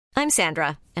I'm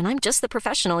Sandra, and I'm just the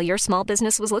professional your small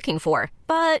business was looking for.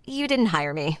 But you didn't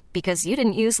hire me because you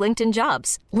didn't use LinkedIn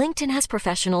Jobs. LinkedIn has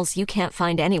professionals you can't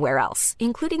find anywhere else,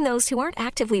 including those who aren't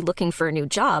actively looking for a new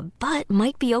job, but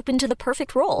might be open to the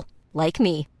perfect role, like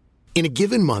me. In a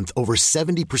given month, over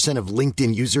 70% of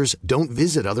LinkedIn users don't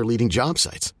visit other leading job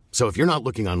sites. So if you're not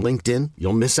looking on LinkedIn,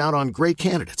 you'll miss out on great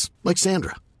candidates like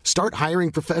Sandra. Start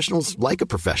hiring professionals like a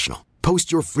professional.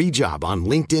 Post your free job on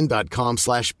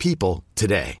linkedin.com/people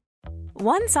today.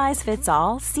 One size fits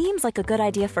all seems like a good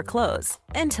idea for clothes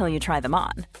until you try them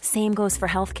on. Same goes for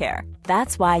healthcare.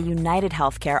 That's why United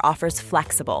Healthcare offers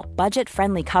flexible,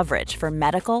 budget-friendly coverage for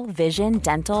medical, vision,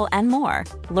 dental, and more.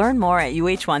 Learn more at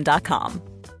uh1.com.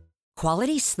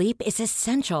 Quality sleep is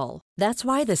essential. That's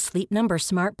why the Sleep Number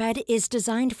Smart Bed is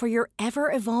designed for your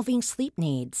ever-evolving sleep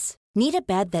needs. Need a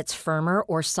bed that's firmer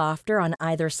or softer on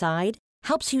either side?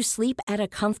 Helps you sleep at a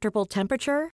comfortable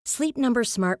temperature? Sleep Number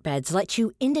Smart Beds let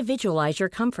you individualize your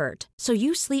comfort, so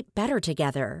you sleep better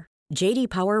together. J.D.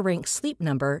 Power ranks Sleep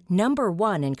Number number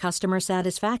 1 in customer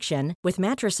satisfaction with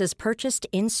mattresses purchased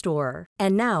in-store.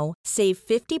 And now, save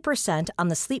 50% on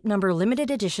the Sleep Number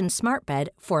Limited Edition Smart Bed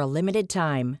for a limited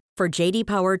time. For J.D.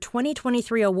 Power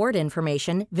 2023 award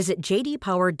information, visit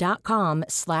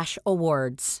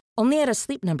jdpower.com/awards. Only at a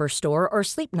Sleep Number store or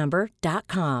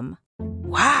sleepnumber.com.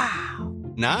 Wow.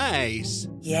 Nice.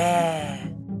 Yeah.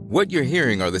 What you're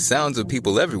hearing are the sounds of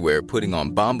people everywhere putting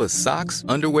on Bombas socks,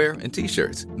 underwear, and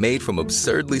T-shirts made from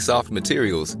absurdly soft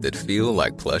materials that feel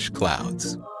like plush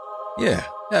clouds. Yeah,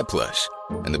 that plush.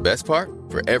 And the best part?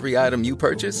 For every item you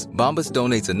purchase, Bombas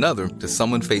donates another to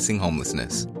someone facing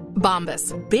homelessness.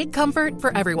 Bombas. Big comfort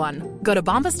for everyone. Go to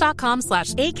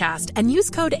bombas.com/ACAST and use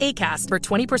code ACAST for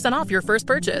 20% off your first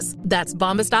purchase. That's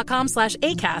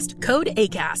bombas.com/ACAST. Code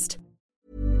ACAST.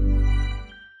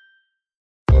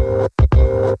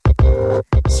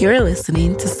 You're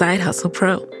listening to Side Hustle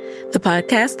Pro, the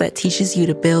podcast that teaches you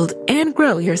to build and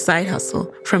grow your side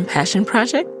hustle from passion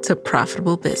project to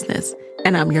profitable business.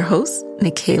 And I'm your host,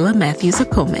 Nicaila Matthews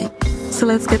Okome. So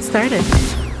let's get started.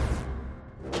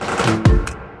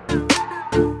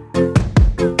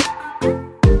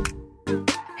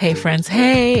 Hey friends,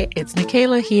 hey, it's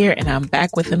Nicaila here, and I'm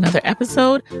back with another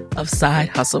episode of Side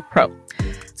Hustle Pro.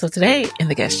 So today in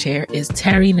the guest chair is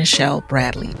Terry Nichelle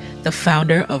Bradley, the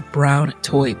founder of Brown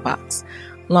Toy Box.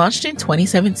 Launched in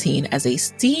 2017 as a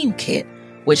STEAM kit,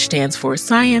 which stands for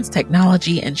Science,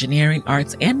 Technology, Engineering,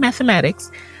 Arts, and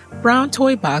Mathematics, Brown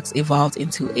Toy Box evolved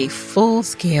into a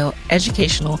full-scale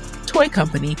educational toy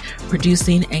company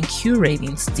producing and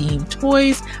curating STEAM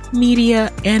toys,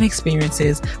 media, and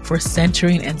experiences for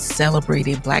centering and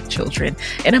celebrating Black children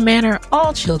in a manner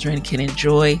all children can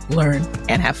enjoy, learn,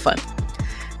 and have fun.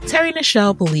 Terry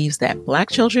Nichelle believes that Black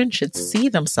children should see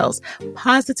themselves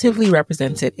positively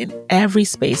represented in every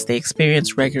space they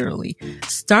experience regularly,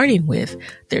 starting with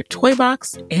their toy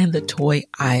box and the toy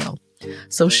aisle.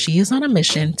 So she is on a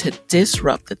mission to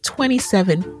disrupt the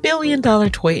 $27 billion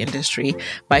toy industry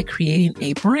by creating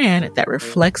a brand that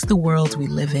reflects the world we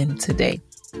live in today.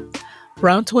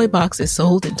 Brown Toy Box is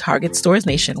sold in Target stores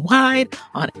nationwide,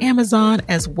 on Amazon,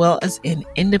 as well as in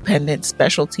independent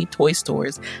specialty toy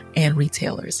stores and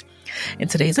retailers. In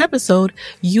today's episode,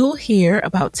 you'll hear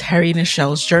about Terry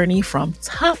Nichelle's journey from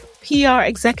top PR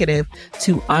executive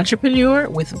to entrepreneur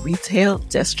with retail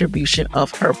distribution of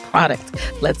her product.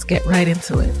 Let's get right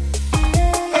into it.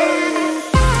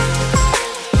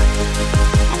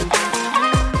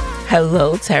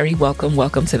 Hello, Terry.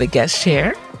 Welcome to the guest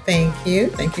chair. Thank you.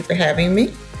 Thank you for having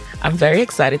me. I'm very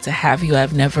excited to have you.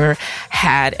 I've never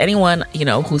had anyone,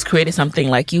 who's created something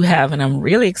like you have, and I'm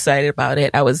really excited about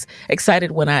it. I was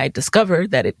excited when I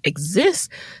discovered that it exists,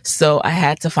 so I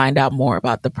had to find out more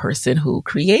about the person who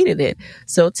created it.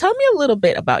 So tell me a little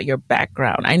bit about your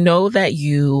background. I know that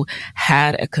you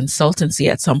had a consultancy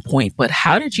at some point, but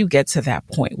how did you get to that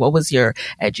point? What was your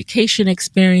education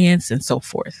experience and so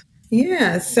forth?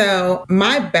 Yeah, so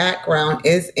my background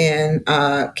is in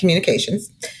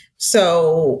communications.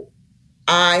 So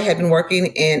I had been working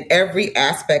in every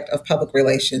aspect of public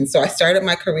relations. So I started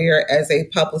my career as a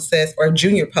publicist or a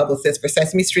junior publicist for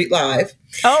Sesame Street Live.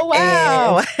 Oh,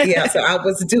 wow. And, yeah, so I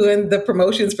was doing the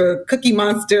promotions for Cookie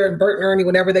Monster and Bert and Ernie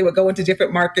whenever they would go into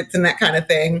different markets and that kind of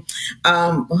thing.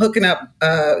 Hooking up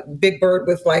Big Bird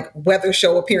with like weather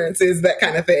show appearances, that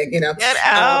kind of thing, Get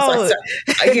out. So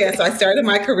I started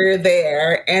my career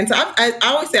there. And so I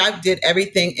always say I did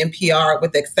everything in PR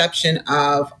with the exception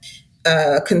of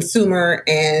consumer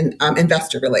and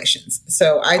investor relations.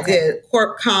 So I did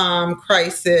corp comm,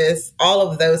 crisis, all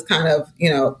of those kind of,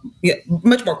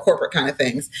 much more corporate kind of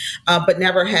things, but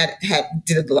never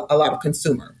did a lot of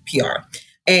consumer PR.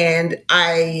 And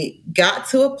I got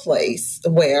to a place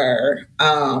where,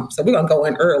 so we're going to go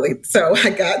in early. So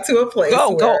I got to a place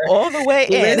where. Go all the way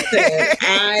in. Listen,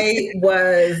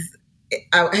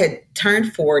 I had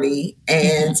turned 40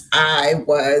 and I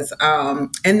was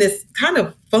in this kind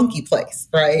of funky place,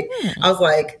 right? I was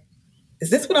like, is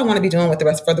this what I want to be doing for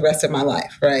the rest of my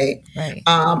life, right? Right.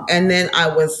 And then I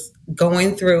was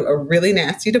going through a really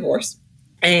nasty divorce.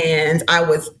 And I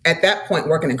was at that point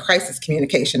working in crisis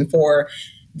communication for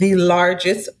the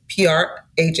largest PR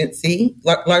agency,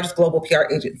 largest global PR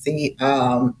agency,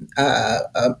 Edelman,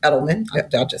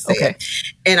 I'll just say it.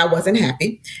 And I wasn't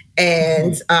happy.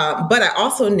 And, but I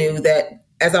also knew that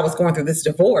as I was going through this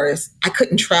divorce, I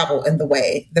couldn't travel in the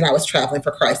way that I was traveling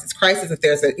for crisis. Crisis, if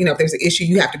there's an issue,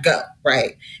 you have to go,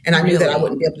 right? And I knew that I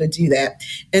wouldn't be able to do that.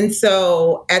 And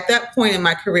so at that point in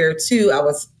my career too, I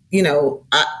was,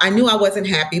 I knew I wasn't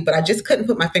happy, but I just couldn't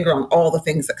put my finger on all the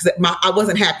things because I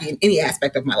wasn't happy in any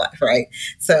aspect of my life, right?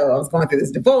 So I was going through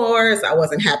this divorce. I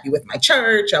wasn't happy with my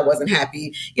church. I wasn't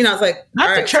happy. I was like,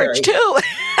 not the church too.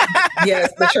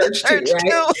 Yes, the church too,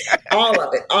 right? All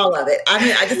of it. I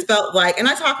mean, I just felt like, and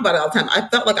I talk about it all the time, I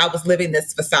felt like I was living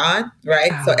this facade,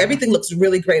 right? So everything looks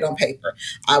really great on paper.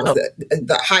 I was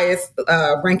the highest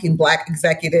ranking Black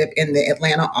executive in the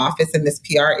Atlanta office in this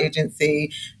PR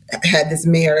agency, had this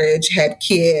marriage, had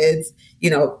kids,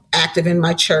 active in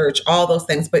my church, all those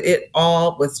things, but it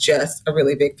all was just a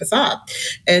really big facade.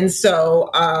 And so,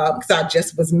 because I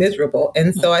just was miserable.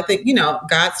 And so I think,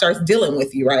 God starts dealing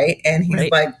with you, right? And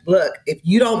he's like, look, if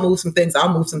you don't move some things,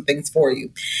 I'll move some things for you.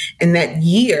 And that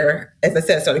year, as I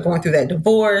said, I started going through that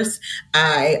divorce.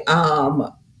 I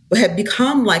had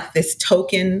become like this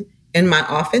token in my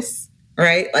office.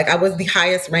 Right? Like I was the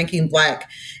highest ranking Black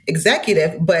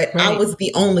executive, but I was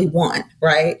the only one.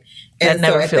 Right. And that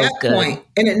never feels good. Point,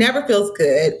 and it never feels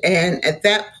good. And at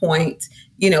that point,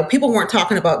 people weren't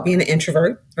talking about being an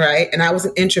introvert. Right. And I was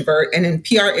an introvert. And in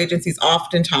PR agencies,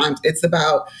 oftentimes it's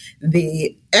about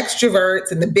the extroverts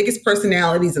and the biggest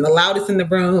personalities and the loudest in the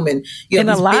room. And in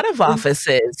a lot of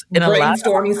offices, in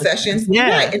brainstorming sessions. Yeah.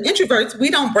 Right. And introverts,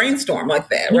 we don't brainstorm like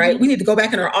that. Right. We need to go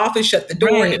back in our office, shut the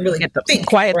door and really think.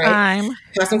 Quiet time.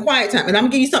 Have some quiet time. And I'm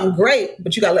gonna give you something great,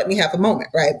 but you gotta let me have a moment.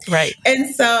 Right. Right.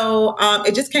 And so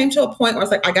it just came to a point where I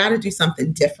was like, I got to do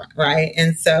something different. Right.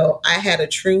 And so I had a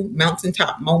true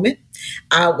mountaintop moment.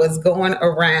 I was going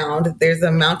around, there's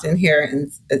a mountain here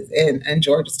in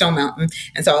Georgia, Stone Mountain.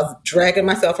 And so I was dragging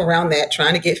myself around that,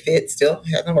 trying to get fit. Still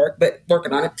hasn't worked, but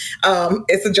working on it.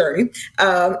 It's a journey.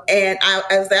 And I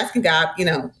was asking God,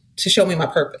 to show me my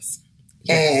purpose.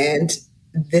 Yes.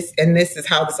 And this is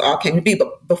how this all came to be.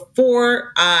 But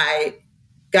before I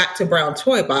got to Brown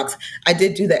Toy Box, I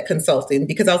did do that consulting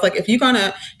because I was like, if you're going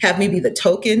to have me be the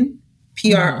token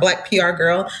Black PR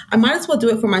girl, I might as well do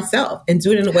it for myself and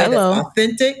do it in a way that's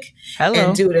authentic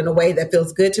and do it in a way that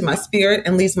feels good to my spirit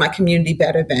and leaves my community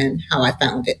better than how I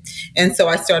found it. And so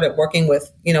I started working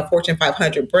with, Fortune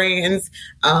 500 brands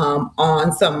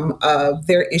on some of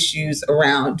their issues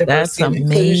around diversity and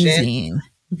inclusion.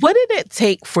 What did it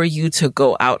take for you to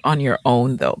go out on your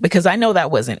own, though? Because I know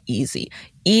that wasn't easy.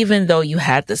 Even though you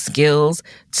had the skills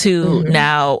to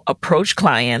now approach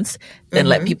clients and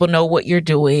let people know what you're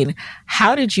doing,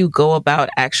 how did you go about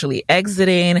actually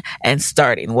exiting and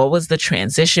starting? What was the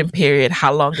transition period?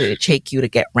 How long did it take you to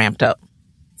get ramped up?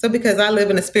 So because I live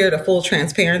in a spirit of full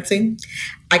transparency,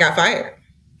 I got fired.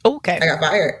 Okay. I got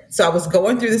fired. So I was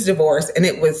going through this divorce and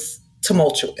it was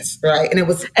tumultuous, right?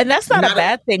 And that's not a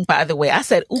bad thing, by the way. I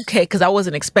said okay because I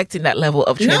wasn't expecting that level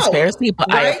of transparency,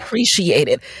 but I appreciate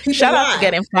it. Shout out to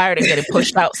getting fired and getting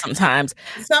pushed out sometimes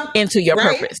into your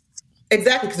purpose.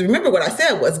 Exactly, because remember what I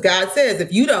said was God says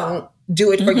if you don't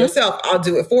do it for yourself, I'll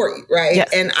do it for you, right? Yes.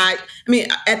 And I mean,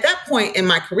 at that point in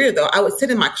my career, though, I would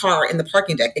sit in my car in the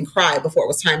parking deck and cry before it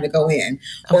was time to go in.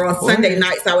 Or on Sunday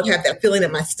nights, I would have that feeling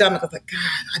in my stomach. I was like,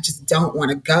 God, I just don't want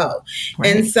to go.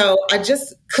 Right. And so I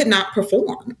just could not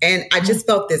perform. And I just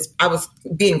felt I was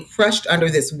being crushed under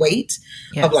this weight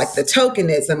of like the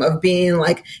tokenism of being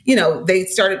like, they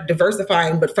started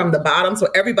diversifying, but from the bottom. So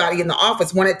everybody in the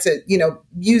office wanted to,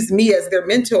 use me as their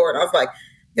mentor. And I was like,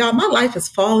 y'all, my life is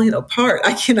falling apart.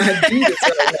 I cannot do this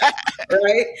right now,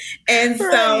 right? And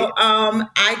so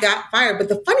I got fired. But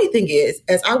the funny thing is,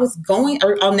 as I was going,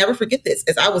 I'll never forget this,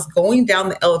 as I was going down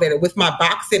the elevator with my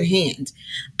box in hand,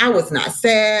 I was not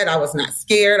sad. I was not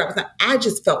scared. I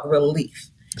just felt relief,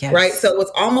 right? So it was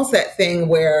almost that thing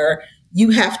where you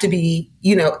have to be,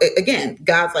 again,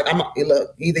 God's like,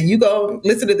 look, either you go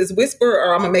listen to this whisper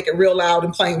or I'm going to make it real loud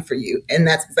and plain for you. And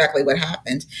that's exactly what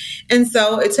happened. And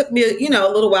so it took me, a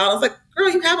little while. I was like, girl,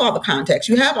 you have all the context,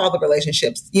 you have all the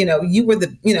relationships, you know, you were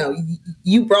the, you know,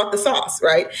 you brought the sauce,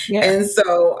 right? Yeah. And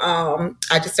so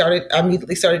I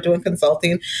immediately started doing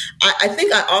consulting. I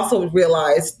think I also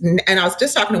realized, and I was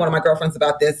just talking to one of my girlfriends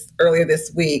about this earlier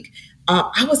this week,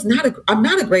 I'm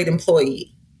not a great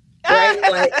employee. Right?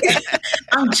 Like,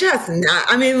 I'm just not.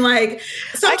 I mean, like,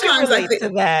 sometimes I think, to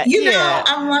that. you know,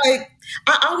 I'm like,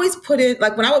 I always put in,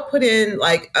 like, when I would put in,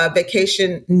 like,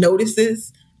 vacation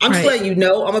notices, I'm just letting you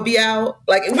know I'm going to be out.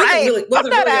 Like, it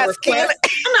wasn't really a request.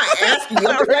 I'm not asking you.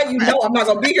 I'm just letting you know I'm not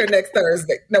going to be here next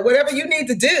Thursday. Now, whatever you need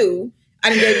to do, I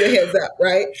didn't give you a heads up,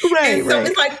 right? And so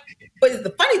it's like, but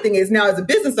the funny thing is now as a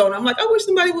business owner, I'm like, I wish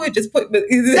somebody would just put,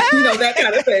 you know, that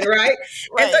kind of thing, right?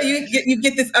 And so you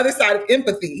get this other side of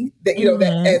empathy that, you know,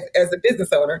 that as a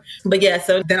business owner. But yeah,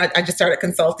 so then I just started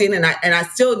consulting, and I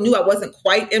still knew I wasn't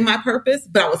quite in my purpose,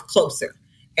 but I was closer.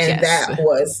 And that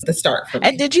was the start for me.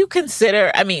 And did you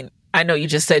consider, I mean, I know you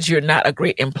just said you're not a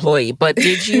great employee, but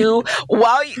did you,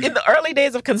 in the early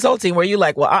days of consulting, were you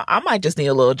like, well, I might just need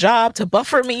a little job to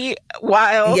buffer me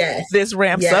while this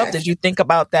ramps up? Did you think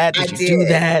about that? Did you do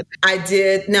that? I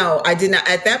did. No, I did not.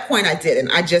 At that point, I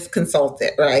didn't. I just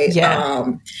consulted, right? Yeah.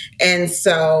 And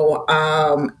so,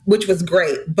 which was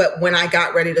great. But when I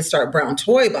got ready to start Brown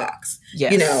Toy Box,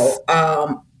 you know,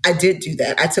 I did do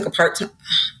that. I took a part-time.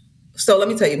 So let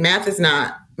me tell you, math is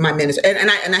not my ministry.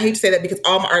 And I hate to say that because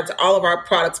all of our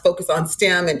products focus on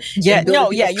STEM and you can't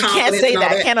say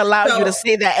that. I can't allow you to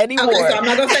say that anymore. Okay, so I'm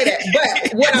not going to say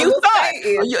that. But what I will say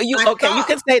is, you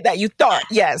can say that. You thought,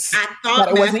 yes. I thought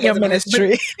it wasn't your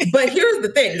ministry. But here's the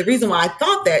thing. The reason why I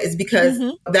thought that is because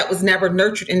that was never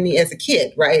nurtured in me as a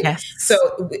kid, right? Yes.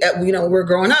 So, you know, we're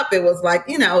growing up, it was like,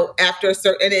 you know, after a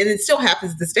certain, and it still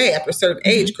happens this day, after a certain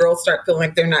age, girls start feeling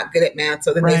like they're not good at math.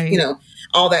 So then they, you know,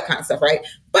 all that kind of stuff, right?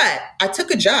 But I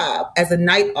took a job as a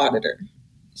night auditor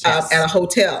at a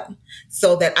hotel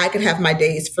so that I could have my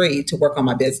days free to work on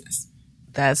my business.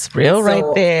 That's real right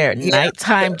there.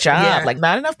 Nighttime job. Yeah. Like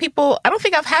not enough people, I don't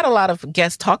think I've had a lot of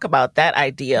guests talk about that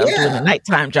idea of doing a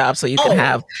nighttime job so you can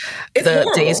have the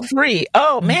days free.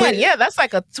 Oh man, that's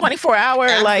like a 24-hour.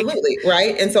 Absolutely,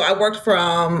 right? And so I worked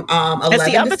from 11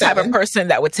 see, I'm to the 7. type of person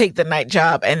that would take the night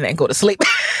job and then go to sleep.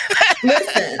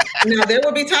 Listen, now there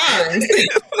would be times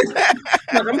like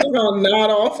I'm just going to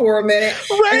nod off for a minute.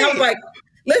 Right. And I was like,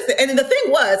 listen, and the thing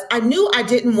was, I knew I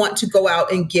didn't want to go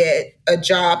out and get a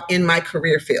job in my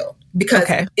career field because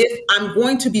if I'm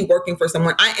going to be working for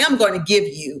someone, I am going to give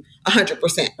you 100%,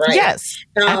 right? Yes,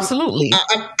 absolutely.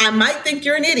 I might think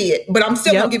you're an idiot, but I'm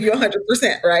still going to give you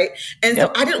 100%, right? And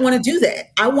so I didn't want to do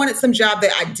that. I wanted some job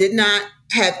that I did not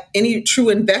have any true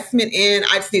investment in.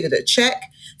 I just needed a check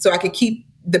so I could keep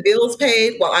the bills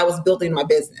paid while I was building my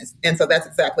business. And so that's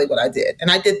exactly what I did.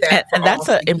 And I did that. And that's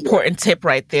an important tip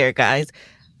right there, guys.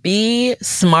 Be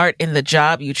smart in the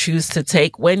job you choose to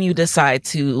take when you decide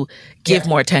to give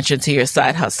more attention to your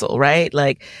side hustle, right?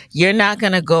 Like you're not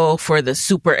going to go for the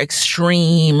super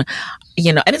extreme,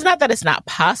 you know, and it's not that it's not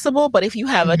possible, but if you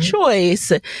have a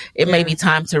choice, it may be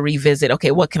time to revisit, okay,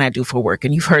 what can I do for work?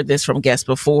 And you've heard this from guests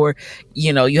before,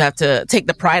 you know, you have to take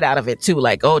the pride out of it too.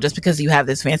 Like, oh, just because you have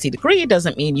this fancy degree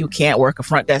doesn't mean you can't work a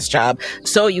front desk job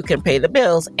so you can pay the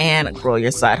bills and grow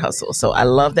your side hustle. So I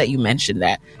love that you mentioned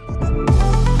that.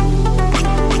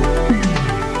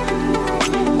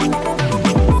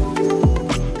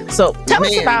 So tell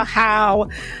us about how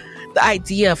the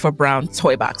idea for Brown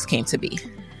Toy Box came to be.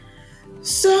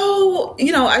 So,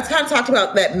 you know, I kind of talked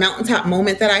about that mountaintop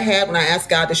moment that I had when I asked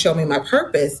God to show me my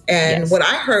purpose. And what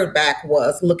I heard back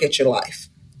was, look at your life,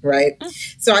 right?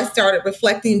 So I started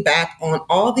reflecting back on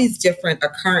all these different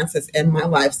occurrences in my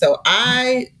life. So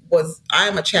I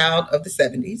am a child of the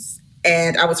 70s.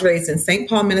 And I was raised in St.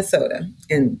 Paul, Minnesota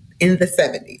in the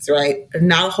 70s, right?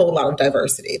 Not a whole lot of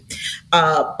diversity.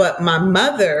 But my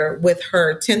mother, with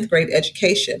her 10th grade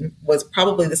education, was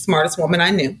probably the smartest woman I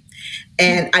knew.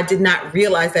 And I did not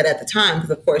realize that at the time because,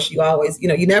 of course, you always, you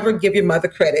know, you never give your mother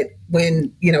credit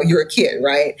when, you know, you're a kid,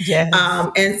 right? Yes.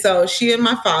 And so she and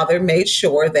my father made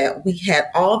sure that we had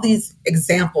all these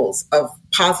examples of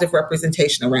positive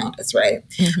representation around us, right?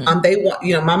 They want,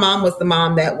 you know, my mom was the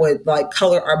mom that would like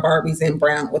color our Barbies in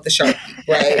brown with a Sharpie,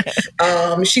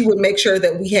 right? She would make sure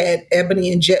that we had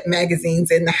Ebony and Jet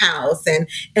magazines in the house.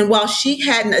 And while she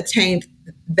hadn't attained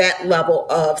that level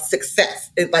of success,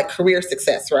 like career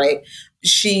success, right?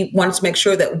 She wanted to make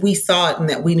sure that we saw it and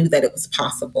that we knew that it was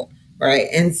possible, right?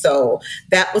 And so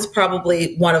that was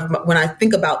probably one of when I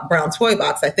think about Brown Toy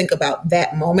Box, I think about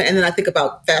that moment. And then I think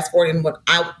about fast forwarding when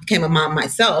I became a mom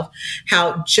myself,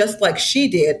 how just like she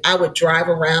did, I would drive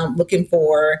around looking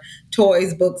for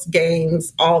toys, books,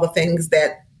 games, all the things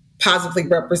that positively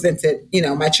represented, you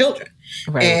know, my children.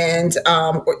 Right. And,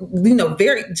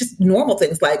 very just normal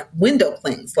things like window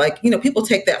clings. Like, people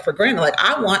take that for granted. Like,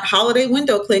 I want holiday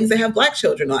window clings that have Black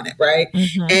children on it, right?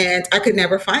 Mm-hmm. And I could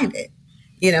never find it.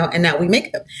 And now we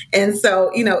make them. And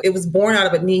so, it was born out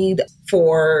of a need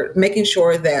for making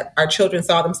sure that our children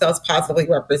saw themselves positively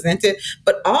represented.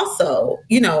 But also,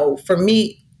 for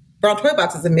me, Brown Toy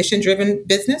Box is a mission-driven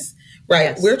business,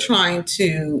 right? Yes. We're trying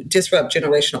to disrupt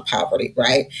generational poverty,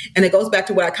 right? And it goes back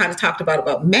to what I kind of talked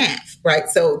about math, right?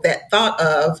 So that thought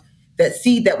of that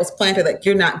seed that was planted, like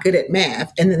you're not good at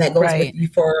math, and then that goes with you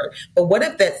but what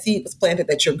if that seed was planted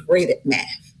that you're great at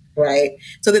math? Right.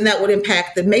 So then that would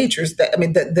impact the majors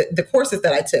the courses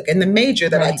that I took and the major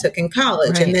that I took in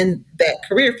college and then that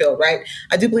career field. Right.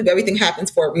 I do believe everything happens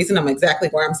for a reason. I'm exactly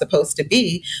where I'm supposed to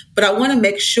be. But I want to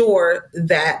make sure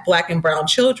that Black and brown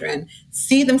children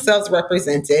see themselves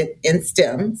represented in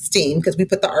STEM, because we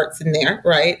put the arts in there.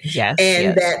 Right. Yes.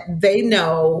 And that they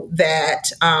know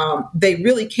that they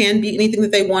really can be anything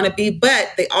that they want to be,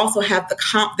 but they also have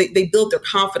they build their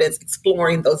confidence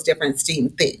exploring those different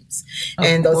STEAM themes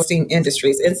and those STEAM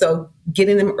industries. And so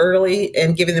getting them early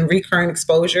and giving them recurring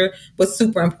exposure was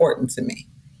super important to me.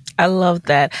 I love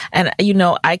that. And,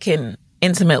 I can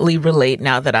intimately relate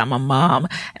now that I'm a mom.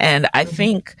 And I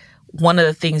think one of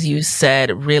the things you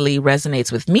said really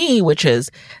resonates with me, which is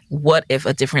what if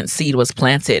a different seed was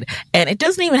planted? And it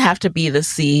doesn't even have to be the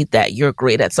seed that you're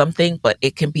great at something, but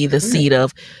it can be the seed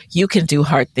of you can do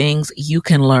hard things, you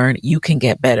can learn, you can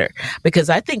get better. Because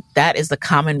I think that is the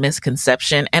common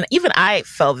misconception. And even I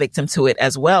fell victim to it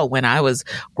as well when I was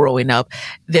growing up.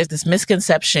 There's this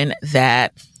misconception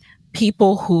that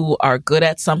people who are good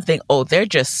at something, they're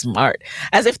just smart.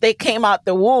 As if they came out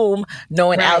the womb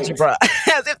knowing algebra.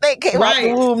 As if they came out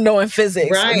the womb knowing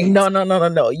physics. Right.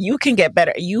 No. You can get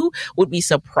better. You would be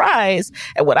surprised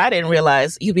at what I didn't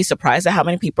realize. You'd be surprised at how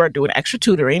many people are doing extra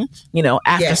tutoring,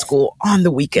 after school on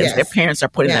the weekends. Their parents are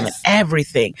putting them in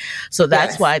everything. So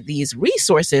that's why these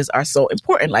resources are so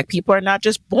important. Like, people are not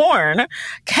just born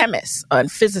chemists and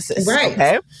physicists. Right.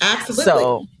 Okay. Absolutely.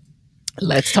 So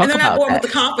let's talk about that. And they're not born with the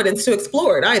confidence to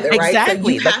explore it either, right?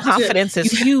 Exactly. So the confidence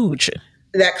is huge.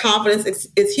 That confidence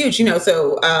is huge.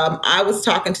 So I was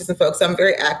talking to some folks. I'm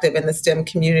very active in the STEM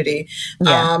community.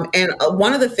 And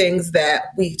one of the things that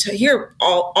we hear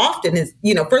often is,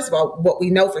 first of all, what we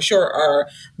know for sure are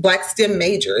Black STEM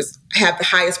majors have the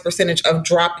highest percentage of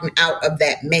dropping out of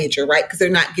that major, right? Because they're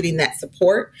not getting that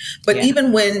support. But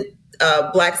even when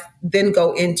Blacks then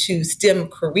go into STEM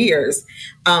careers,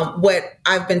 what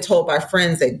I've been told by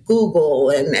friends at Google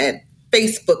and at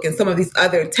Facebook and some of these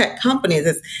other tech companies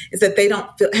is that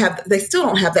they still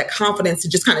don't have that confidence to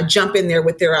just kind of jump in there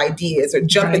with their ideas or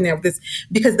jump in there with this,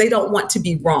 because they don't want to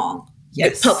be wrong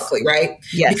publicly, right?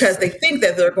 Yes. Because they think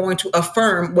that they're going to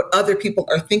affirm what other people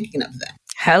are thinking of them.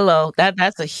 Hello,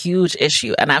 that's a huge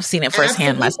issue, and I've seen it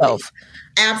firsthand myself.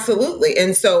 Absolutely.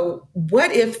 And so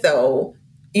what if, though,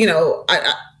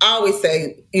 I always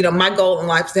say, my goal in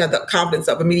life is to have the confidence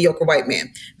of a mediocre white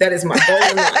man. That is my goal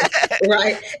in life,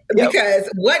 right? Yep. Because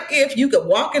what if you could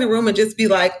walk in a room and just be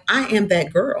like, I am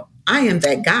that girl, I am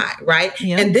that guy, right?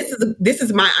 Yep. And this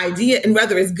is my idea, and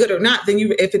whether it's good or not, then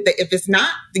if it's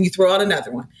not, then you throw out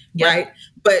another one, right?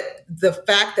 But the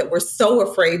fact that we're so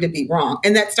afraid to be wrong,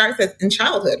 and that starts in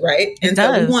childhood, right? And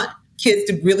so we want kids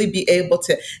to really be able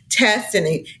to test and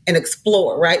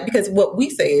explore, right? Because what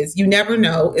we say is you never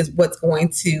know is what's going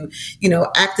to,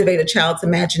 activate a child's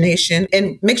imagination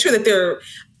and make sure that they're,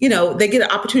 they get an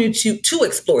opportunity to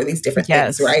explore these different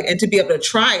things, right? And to be able to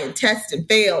try and test and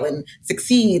fail and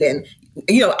succeed. And,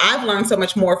 I've learned so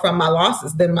much more from my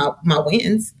losses than my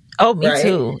wins. Oh, me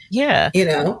too. Yeah.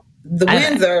 The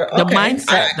wins are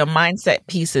the mindset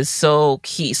piece is so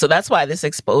key. So that's why this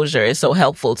exposure is so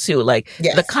helpful too. Like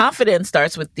the confidence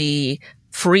starts with the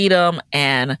freedom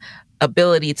and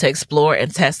ability to explore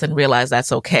and test and realize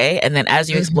that's okay. And then as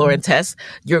you explore and test,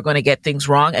 you're going to get things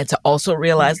wrong, and to also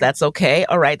realize that's okay.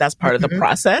 All right, that's part of the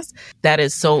process. That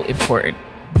is so important.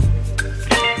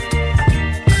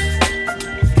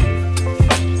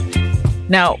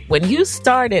 Now, when you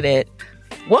started it,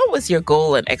 what was your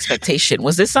goal and expectation?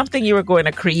 Was this something you were going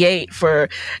to create for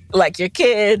like your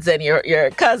kids and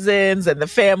your cousins and the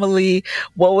family?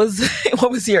 What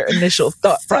was your initial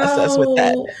thought process with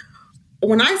that?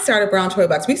 When I started Brown Toy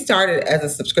Box, we started as a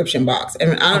subscription box.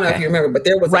 And I don't know if you remember, but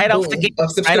there was a boom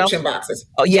of subscription boxes.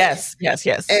 Oh, yes.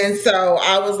 And so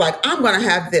I was like, I'm going to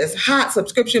have this hot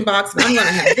subscription box, and I'm going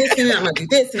to have this in it. I'm going to do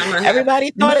this, and I'm going to have...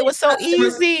 Everybody thought it was so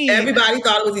easy. Everybody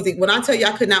thought it was easy. When I tell you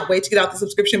I could not wait to get out the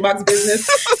subscription box business,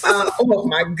 oh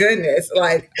my goodness,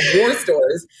 like war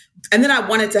stories. And then I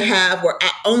wanted to have where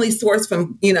I only source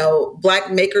from,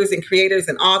 Black makers and creators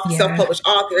and authors, self-published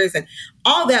authors, and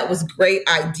all that was great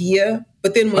idea.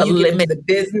 But then when you get into the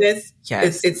business,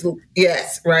 it's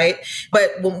yes, right.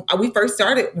 But when we first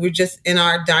started, we were just in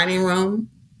our dining room,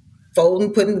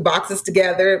 folding, putting the boxes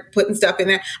together, putting stuff in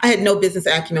there. I had no business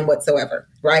acumen whatsoever,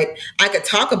 right? I could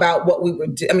talk about what we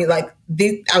would do. I mean, I would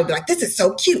be like, this is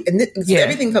so cute. And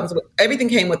everything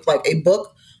came with like a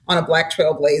book on a Black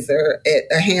trailblazer,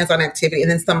 a hands-on activity,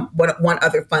 and then one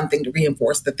other fun thing to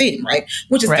reinforce the theme, right?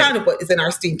 Which is kind of what is in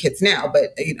our STEAM kits now,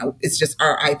 but it's just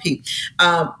our IP.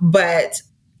 But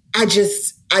I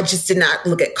just did not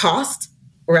look at cost,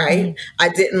 right? Mm-hmm. I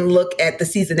didn't look at the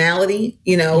seasonality,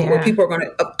 where people are going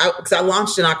to, because I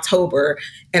launched in October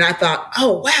and I thought,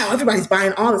 oh, wow, everybody's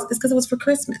buying all this. It's because it was for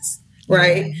Christmas.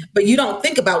 Right. Mm-hmm. But you don't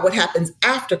think about what happens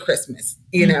after Christmas,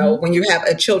 when you have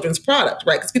a children's product,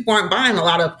 right? Because people aren't buying a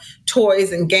lot of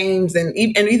toys and games. And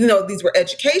even though these were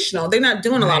educational, they're not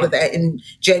doing a lot of that in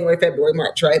January, February,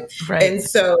 March. Right. And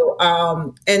so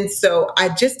I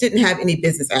just didn't have any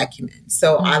business acumen.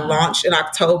 So I launched in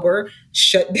October,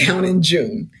 shut down in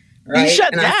June. Right. You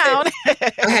shut down.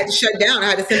 I had to shut down. I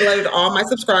had to send a letter to all my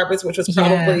subscribers, which was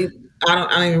probably, I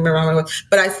don't even remember how many it was.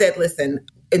 But I said, listen,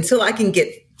 until I can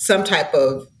get some type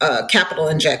of capital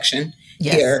injection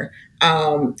here,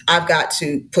 I've got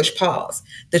to push pause.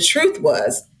 The truth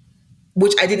was,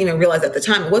 which I didn't even realize at the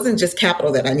time, it wasn't just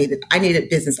capital that I needed. I needed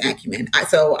business acumen.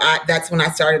 That's when I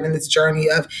started in this journey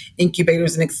of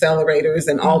incubators and accelerators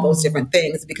and all those different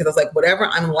things, because I was like, whatever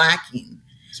I'm lacking,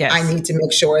 I need to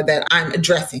make sure that I'm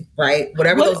addressing, right?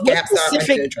 Whatever those gaps are, I need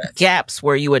to address. Gaps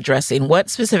were you addressing? What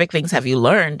specific things have you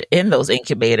learned in those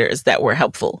incubators that were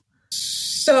helpful?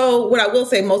 So what I will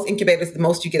say, most incubators, the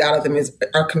most you get out of them is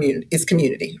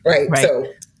community, right?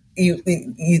 So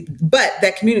but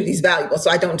that community is valuable. So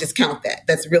I don't discount that.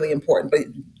 That's really important. But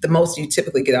the most you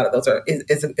typically get out of those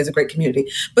is a great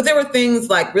community. But there were things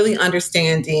like really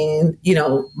understanding,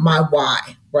 my why,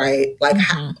 right? Like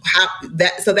how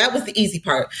that. So that was the easy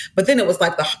part. But then it was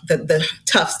like the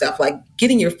tough stuff, like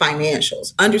getting your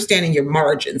financials, understanding your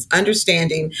margins,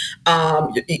 understanding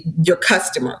your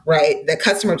customer, right? The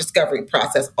customer discovery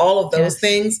process. All of those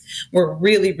things were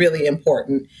really, really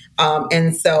important.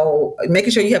 And so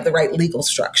making sure you have the right legal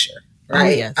structure.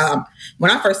 Right.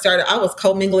 When I first started, I was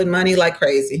commingling money like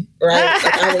crazy. Right.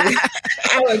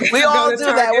 Like we all do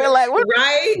that. We're like, we're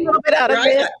a little bit out of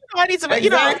this.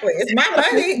 Exactly. It's my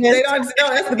money. They don't know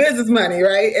that's the business money.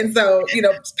 Right. And so,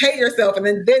 pay yourself and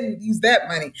then use that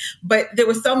money. But there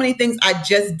were so many things I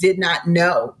just did not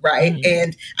know. Right. Mm-hmm.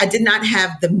 And I did not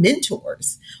have the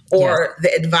mentors or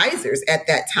the advisors at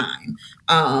that time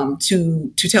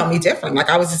to tell me different. Like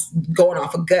I was just going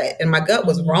off a gut, and my gut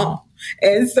was wrong.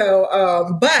 And so,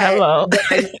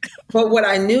 but what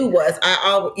I knew was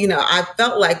I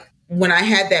felt like when I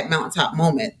had that mountaintop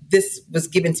moment, this was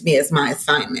given to me as my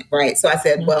assignment, right? So I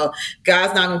said, well,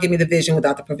 God's not going to give me the vision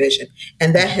without the provision.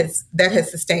 And that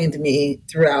has sustained me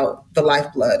throughout the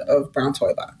lifeblood of Brown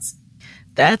Toy Box.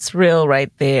 That's real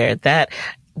right there. That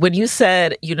when you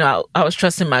said, I was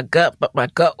trusting my gut, but my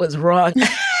gut was wrong.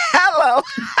 Hello.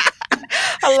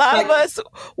 A lot of us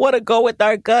want to go with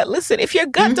our gut. Listen, if your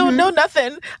gut don't know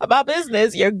nothing about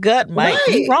business, your gut might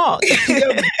be wrong.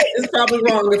 It's probably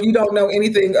wrong if you don't know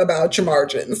anything about your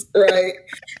margins, right?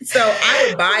 So I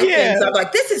would buy things. I'm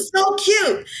like, this is so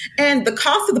cute. And the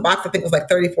cost of the box, I think, was like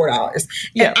 $34.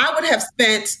 And I would have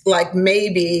spent like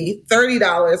maybe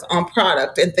 $30 on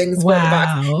product and things for the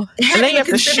box. And then you have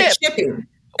to ship. Shipping.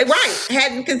 Right.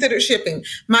 Hadn't considered shipping.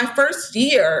 My first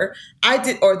year, my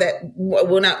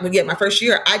first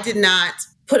year, I did not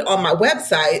put on my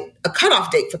website a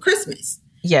cutoff date for Christmas.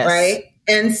 Yes. Right.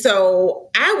 And so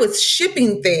I was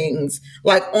shipping things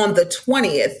like on the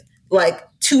 20th, like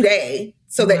today,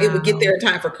 so that it would get there in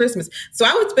time for Christmas. So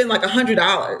I would spend like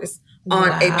 $100 on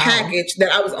a package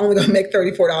that I was only going to make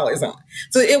 $34 on.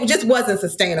 So it just wasn't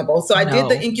sustainable. So I did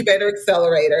the incubator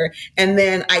accelerator, and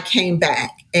then I came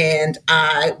back and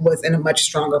I was in a much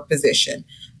stronger position.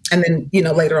 And then,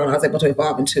 later on I was able to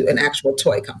evolve into an actual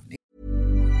toy company.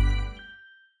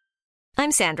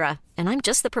 I'm Sandra, and I'm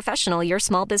just the professional your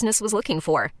small business was looking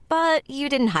for. But you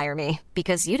didn't hire me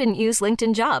because you didn't use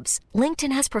LinkedIn Jobs.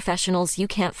 LinkedIn has professionals you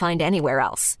can't find anywhere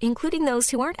else, including those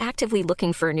who aren't actively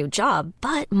looking for a new job,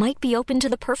 but might be open to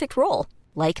the perfect role,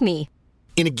 like me.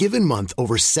 In a given month,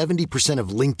 over 70% of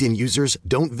LinkedIn users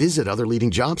don't visit other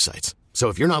leading job sites. So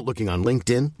if you're not looking on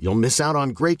LinkedIn, you'll miss out on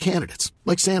great candidates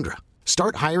like Sandra.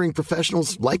 Start hiring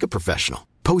professionals like a professional.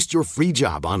 Post your free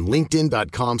job on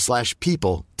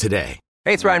linkedin.com/people today.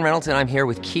 Hey, it's Ryan Reynolds, and I'm here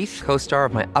with Keith, co-star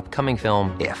of my upcoming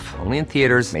film, If, only in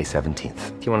theaters May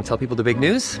 17th. Do you want to tell people the big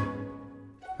news?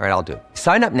 All right, I'll do it.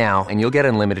 Sign up now and you'll get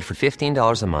unlimited for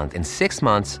 $15 a month and 6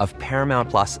 months of Paramount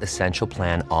Plus Essential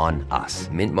Plan on us.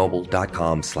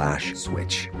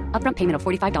 MintMobile.com/switch. Upfront payment of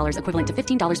 $45 equivalent to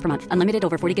 $15 per month. Unlimited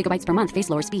over 40 gigabytes per month.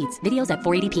 Face lower speeds. Videos at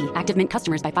 480p. Active Mint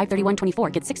customers by 531.24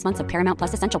 get 6 months of Paramount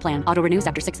Plus Essential Plan. Auto renews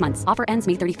after 6 months. Offer ends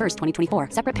May 31st, 2024.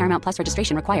 Separate Paramount Plus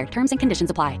registration required. Terms and conditions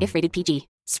apply if rated PG.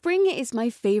 Spring is my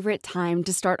favorite time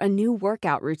to start a new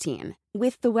workout routine.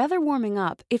 With the weather warming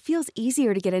up, it feels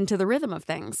easier to get into the rhythm of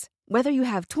things. Whether you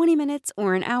have 20 minutes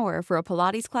or an hour for a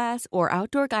Pilates class or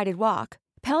outdoor guided walk,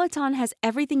 Peloton has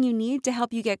everything you need to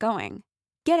help you get going.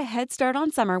 Get a head start on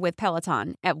summer with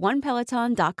Peloton at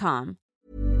onepeloton.com.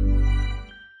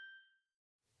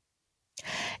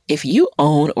 If you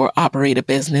own or operate a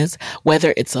business,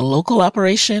 whether it's a local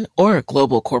operation or a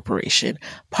global corporation,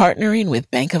 partnering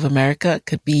with Bank of America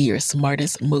could be your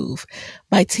smartest move.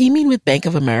 By teaming with Bank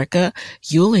of America,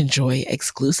 you'll enjoy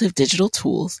exclusive digital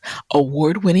tools,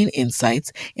 award-winning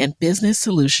insights, and business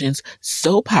solutions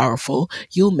so powerful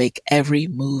you'll make every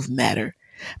move matter.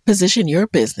 Position your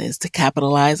business to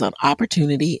capitalize on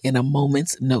opportunity in a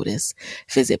moment's notice.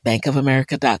 Visit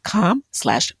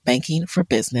bankofamerica.com/banking for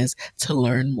business to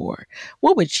learn more.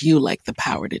 What would you like the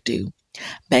power to do?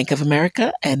 Bank of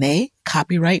America, N.A.,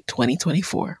 copyright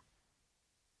 2024.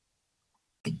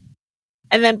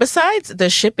 And then besides the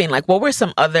shipping, like what were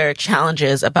some other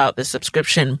challenges about the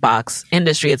subscription box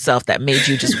industry itself that made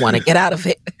you just want to get out of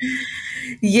it?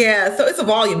 Yeah, so it's a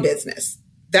volume business.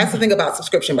 That's the thing about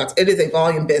subscription box. It is a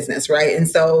volume business, right? And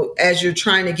so as you're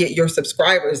trying to get your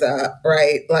subscribers up,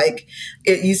 right, like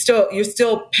you're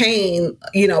still paying,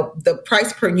 the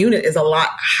price per unit is a lot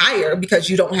higher because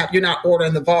you're not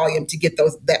ordering the volume to get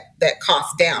that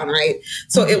cost down, right?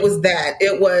 So it was that.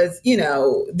 It was,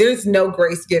 there's no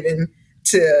grace given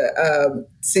to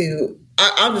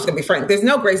I'm just going to be frank. There's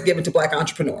no grace given to Black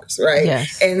entrepreneurs, right?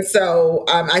 Yes. And so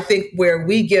I think where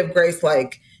we give grace,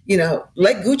 like,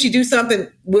 let Gucci do something,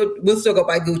 we'll still go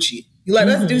buy Gucci. You let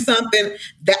us do something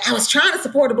that I was trying to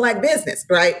support a Black business,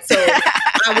 right? So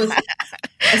I was like,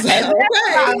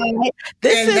 okay.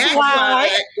 This is why.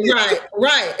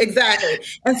 Right, exactly.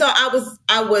 And so I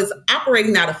was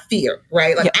operating out of fear,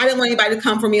 right? Like I didn't want anybody to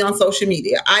come for me on social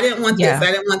media. I didn't want this.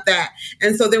 I didn't want that.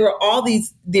 And so there were all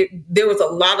these. There was a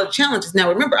lot of challenges. Now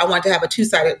remember, I wanted to have a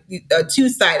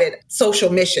two-sided social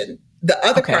mission. The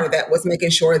other part of that was making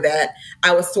sure that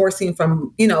I was sourcing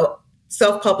from,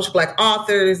 self-published Black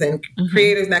authors and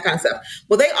creators and that kind of stuff.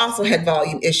 Well, they also had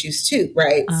volume issues too,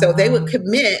 right? So they would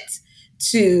commit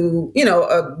to,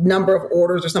 a number of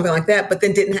orders or something like that, but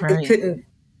then couldn't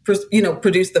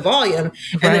produce the volume.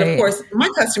 And then of course, my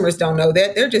customers don't know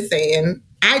that. They're just saying,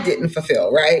 I didn't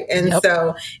fulfill, right? And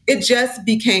so it just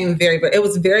became it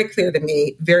was very clear to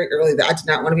me very early that I did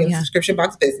not want to be in the subscription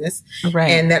box business.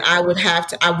 Right. And that I would have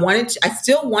to, I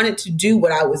still wanted to do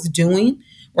what I was doing,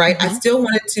 right? I still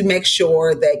wanted to make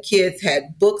sure that kids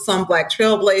had books on Black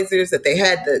trailblazers, that they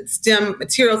had the STEM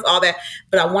materials, all that,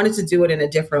 but I wanted to do it in a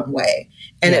different way.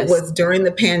 And it was during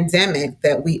the pandemic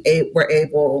that we were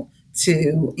able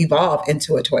to evolve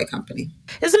into a toy company.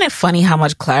 Isn't it funny how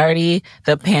much clarity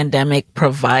the pandemic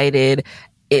provided?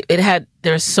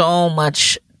 There's so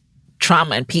much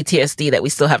trauma and PTSD that we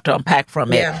still have to unpack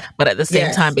from it. But at the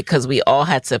same time, because we all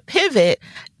had to pivot,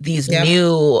 these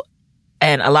new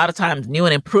and a lot of times new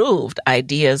and improved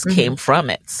ideas came from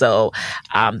it. So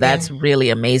that's really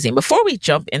amazing. Before we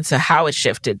jump into how it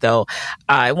shifted, though,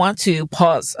 I want to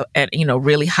pause and,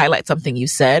 really highlight something you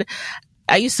said.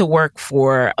 I used to work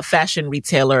for a fashion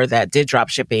retailer that did drop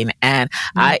shipping, and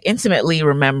I intimately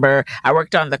remember I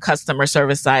worked on the customer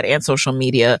service side and social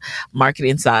media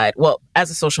marketing side. Well, as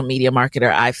a social media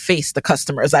marketer, I faced the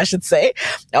customers, I should say.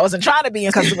 I wasn't trying to be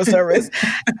in customer service.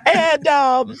 And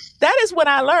that is when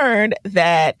I learned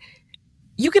that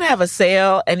you can have a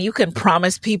sale and you can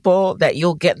promise people that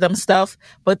you'll get them stuff,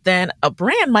 but then a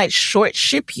brand might short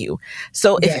ship you.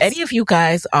 So if any of you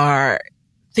guys are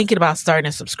thinking about starting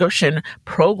a subscription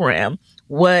program,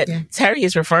 what Terry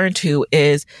is referring to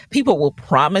is people will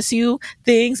promise you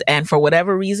things, and for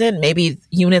whatever reason, maybe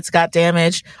units got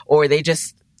damaged or they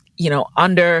just,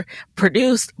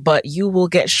 underproduced, but you will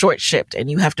get short shipped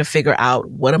and you have to figure out,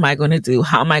 what am I going to do?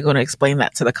 How am I going to explain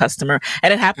that to the customer?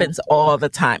 And it happens all the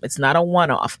time. It's not a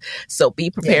one-off. So be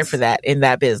prepared for that in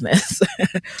that business.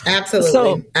 Absolutely.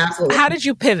 So absolutely. How did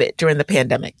you pivot during the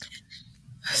pandemic?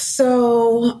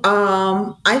 So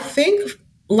I think,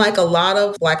 like a lot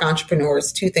of Black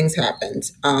entrepreneurs, two things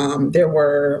happened. There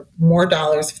were more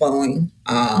dollars flowing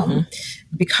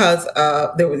because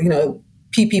there was,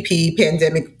 PPP,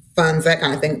 pandemic funds, that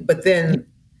kind of thing. But then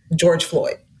George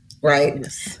Floyd, right?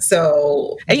 Yes.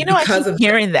 So, and I keep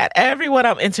hearing that. Everyone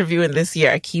I'm interviewing this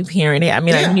year, I keep hearing it. I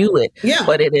mean, I knew it,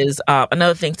 but it is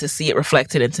another thing to see it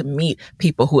reflected and to meet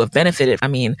people who have benefited. I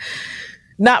mean,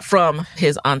 not from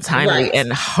his untimely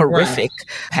and horrific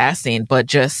passing, but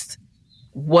just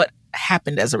what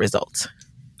happened as a result.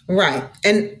 Right.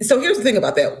 And so here's the thing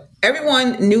about that.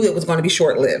 Everyone knew it was going to be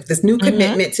short-lived. This new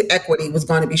commitment to equity was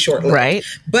going to be short-lived. Right.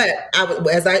 But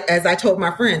as I told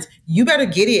my friends, you better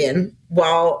get in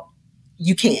while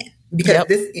you can, because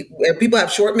people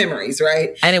have short memories,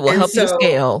 right? And it will help you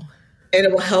scale. And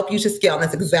it will help you to scale. And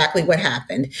that's exactly what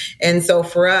happened. And so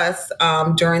for us,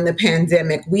 during the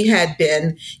pandemic, we had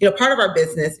been, part of our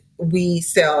business, we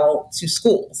sell to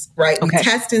schools, right? Okay. We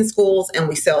test in schools and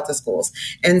we sell to schools.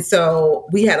 And so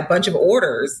we had a bunch of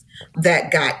orders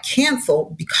that got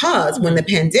canceled because when the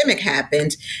pandemic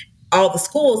happened, all the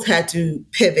schools had to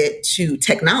pivot to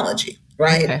technology,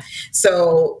 right? Okay.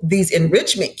 So these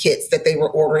enrichment kits that they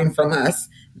were ordering from us,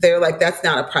 they're like, that's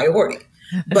not a priority.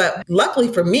 But luckily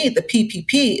for me, the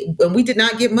PPP, and we did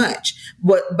not get much,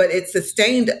 but it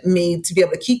sustained me to be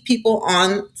able to keep people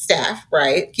on staff,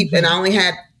 right? And I only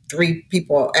had 3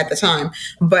 people at the time,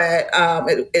 but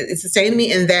it sustained me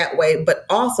in that way. But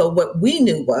also what we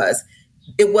knew was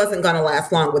it wasn't going to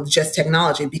last long with just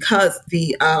technology, because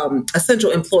the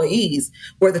essential employees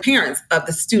were the parents of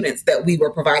the students that we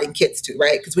were providing kits to,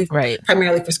 right? Because we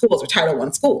primarily for schools, we're Title I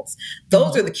schools.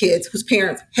 Those are the kids whose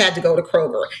parents had to go to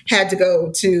Kroger, had to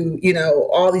go to,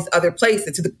 all these other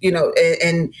places,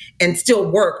 and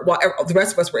still work while the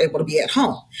rest of us were able to be at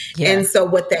home. Yeah. And so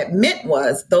what that meant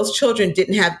was those children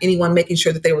didn't have anyone making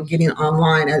sure that they were getting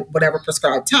online at whatever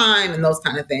prescribed time and those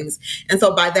kind of things. And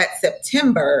so by that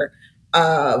September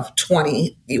of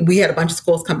 20, we had a bunch of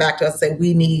schools come back to us and say,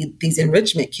 we need these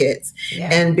enrichment kits. Yeah.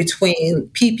 And between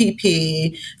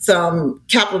PPP, some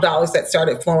capital dollars that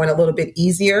started flowing a little bit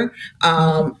easier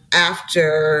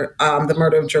after the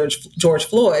murder of George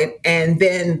Floyd, and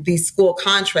then these school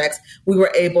contracts, we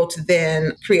were able to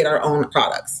then create our own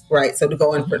products, right? So to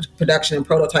go in production and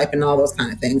prototype and all those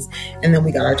kind of things. And then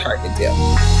we got our Target deal.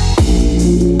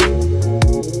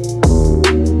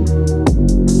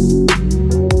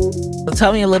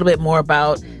 Tell me a little bit more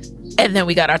about, and then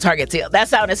we got our Target deal. That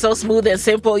sounded so smooth and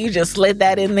simple. You just slid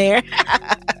that in there.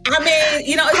 I mean,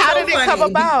 it's how so did it come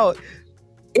about?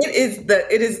 It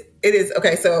is.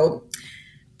 Okay. So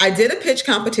I did a pitch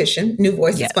competition, New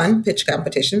Voices Fund pitch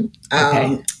competition.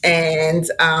 And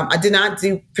I did not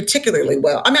do particularly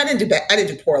well. I mean, I didn't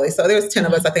do poorly. So there was 10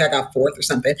 of us. I think I got 4th or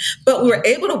something. But we were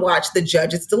able to watch the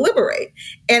judges deliberate.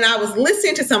 And I was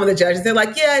listening to some of the judges. They're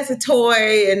like, yeah, it's a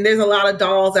toy and there's a lot of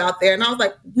dolls out there. And I was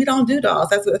like, we don't do dolls.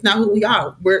 That's not who we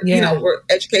are. We're, we're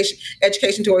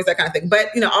education toys, that kind of thing. But,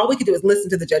 all we could do is listen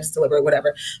to the judges deliberate,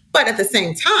 whatever. But at the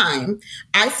same time,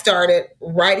 I started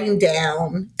writing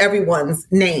down everyone's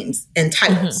names and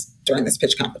titles during this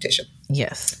pitch competition.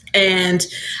 Yes. And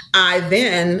I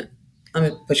then, I'm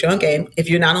going to put you on game. If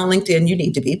you're not on LinkedIn, you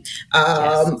need to be.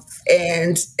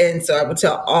 And so I would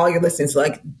tell all your listeners,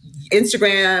 like,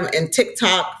 Instagram and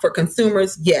TikTok for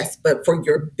consumers, yes, but for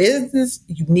your business,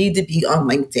 you need to be on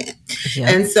LinkedIn. Yeah.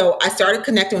 And so I started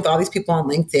connecting with all these people on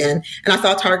LinkedIn, and I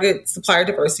saw Target Supplier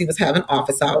Diversity was having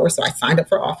office hours, so I signed up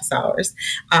for office hours.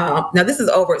 Now this is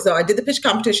over. So I did the pitch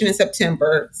competition in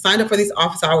September, signed up for these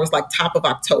office hours like top of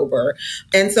October.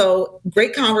 And so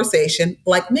great conversation.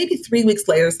 Like maybe 3 weeks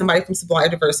later, somebody from Supplier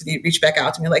Diversity reached back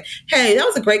out to me like, hey, that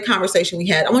was a great conversation we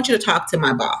had. I want you to talk to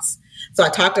my boss. So I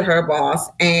talked to her boss,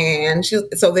 and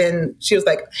then she was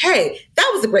like, hey,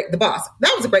 that was a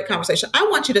great conversation. I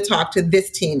want you to talk to this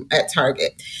team at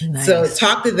Target. Nice. So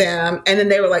talk to them. And then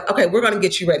they were like, okay, we're going to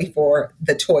get you ready for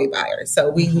the toy buyer.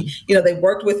 So they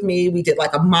worked with me. We did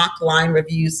like a mock line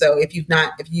review. So if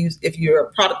you're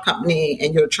a product company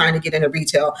and you're trying to get into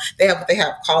retail, they have what they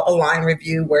have called a line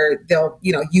review, where they'll,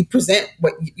 you present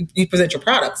what you present your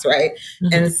products, right?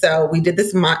 Mm-hmm. And so we did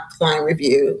this mock line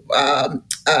review,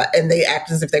 and they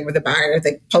acted as if they were the buyer.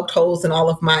 They poked holes in all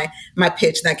of my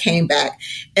pitch, and I came back.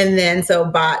 And then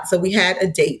so we had a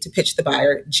date to pitch the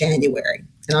buyer, January.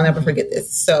 And I'll never forget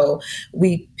this. So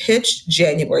we pitched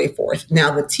January 4th.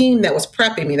 Now the team that was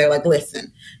prepping me, they're like,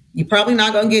 listen, you're probably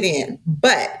not going to get in,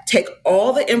 but take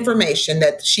all the information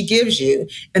that she gives you,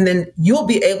 and then you'll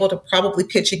be able to probably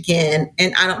pitch again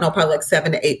in, I don't know, probably like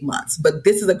 7 to 8 months. But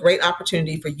this is a great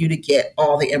opportunity for you to get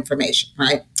all the information,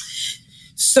 right?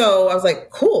 So I was like,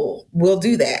 cool, we'll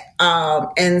do that.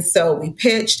 And so we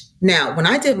pitched. Now, when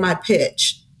I did my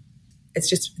pitch, it's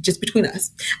just between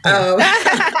us.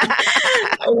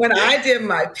 When I did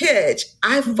my pitch,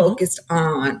 I focused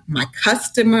on my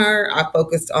customer. I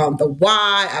focused on the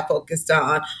why. I focused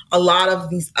on a lot of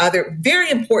these other very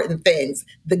important things,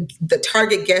 the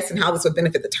target guest and how this would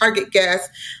benefit the target guest.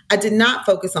 I did not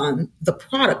focus on the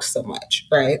product so much,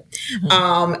 right?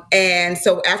 And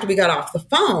so after we got off the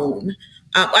phone,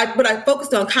 but I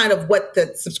focused on kind of what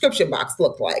the subscription box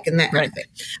looked like and that kind of thing.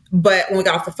 But when we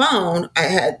got off the phone,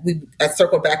 I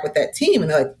circled back with that team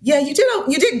and they're like, yeah, you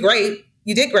did great.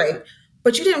 You did great,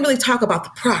 but you didn't really talk about the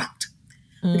product.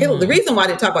 Okay, the reason why I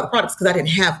didn't talk about the product is because I didn't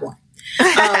have one.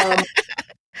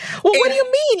 Well, what do you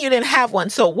mean you didn't have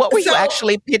one? So what were you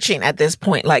actually pitching at this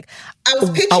point? Like I was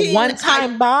pitching a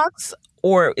one-time box,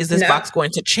 or is this box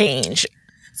going to change?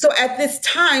 So at this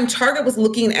time, Target was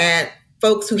looking at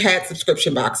folks who had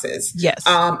subscription boxes. Yes.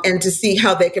 And to see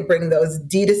how they could bring those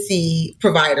D2C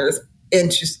providers in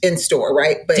store,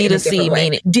 right? But D2C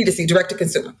meaning? D2C, direct to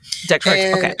consumer.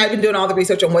 And I've been doing all the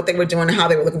research on what they were doing and how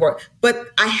they were looking for it. But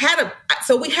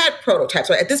so we had prototypes,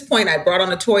 right? At this point, I brought on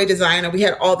a toy designer. We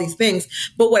had all these things.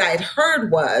 But what I had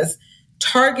heard was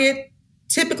Target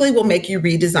typically will make you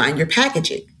redesign your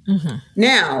packaging.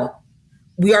 Now,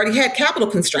 we already had capital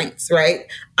constraints, right?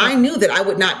 I knew that I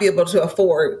would not be able to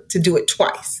afford to do it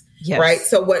twice, right?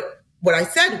 So what I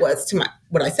said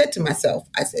to myself,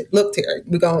 I said, look, Terry,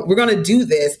 we're going to do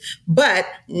this, but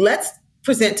let's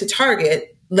present to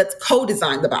Target. Let's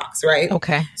co-design the box, right?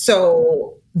 Okay.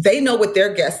 So they know what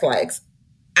their guest likes.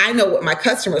 I know what my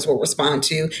customers will respond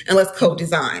to, and let's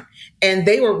co-design. And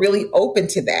they were really open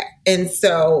to that. And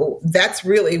so that's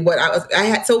really what I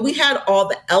had. So we had all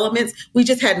the elements. We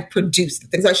just hadn't produced the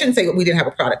things. I shouldn't say that we didn't have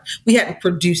a product. We hadn't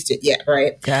produced it yet,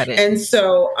 right? Got it. And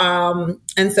so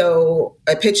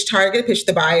I pitched Target, pitched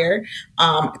the buyer,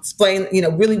 explained,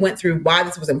 really went through why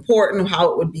this was important, how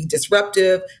it would be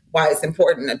disruptive, why it's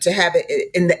important to have it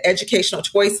in the educational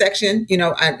toy section.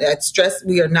 I stress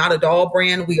we are not a doll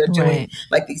brand. We are doing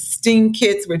like these STEAM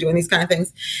kits. We're doing these kind of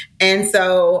things. And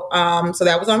so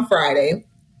that was on Friday.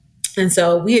 And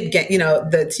so we had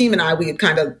the team and we had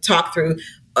kind of talked through,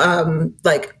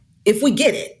 like, if we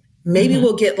get it, maybe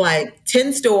we'll get like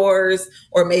 10 stores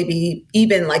or maybe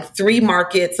even like 3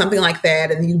 markets, something like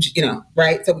that. And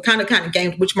right. So we kind of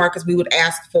gamed which markets we would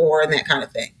ask for and that kind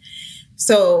of thing.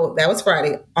 So that was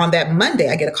Friday. On that Monday,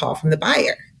 I get a call from the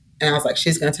buyer. And I was like,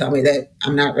 she's going to tell me that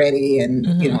I'm not ready and,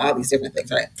 all these different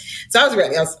things, right? So I was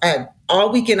ready. I had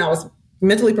all weekend, I was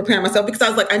mentally preparing myself because I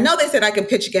was like, I know they said I can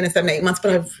pitch again in 7 to 8 months,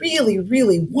 but I really,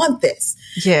 really want this.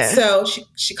 Yeah. So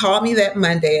she called me that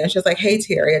Monday and she was like, hey,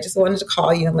 Terry, I just wanted to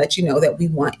call you and let you know that we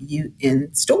want you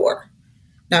in store.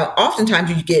 Now,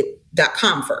 oftentimes you get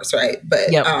 .com first, right?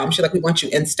 But she's like, we want you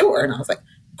in store. And I was like,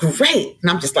 great. And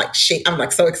I'm just like, I'm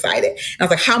like so excited. And I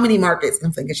was like, how many markets? And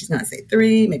I'm thinking she's going to say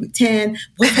 3, maybe 10.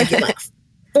 What if I get like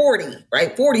 40,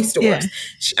 right? 40 stores.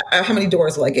 Yeah. How many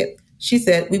doors will I get? She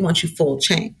said, we want you full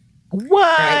chain.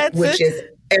 What? Right? Which is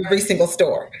every single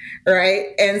store, right?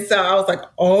 And so I was like,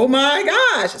 oh my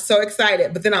gosh, so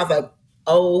excited. But then I was like,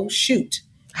 oh shoot.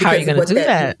 How are you going to do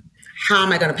that? How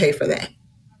am I going to pay for that?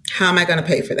 How am I going to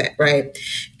pay for that, right?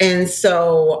 And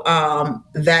so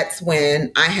that's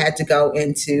when I had to go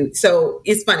into, so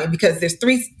it's funny because there's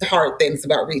 3 hard things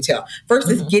about retail. First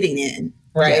is getting in,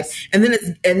 right? Yes. And then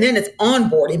it's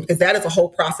onboarding because that is a whole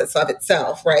process of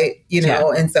itself, right?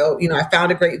 And so, I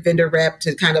found a great vendor rep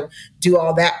to kind of do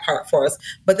all that part for us.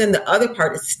 But then the other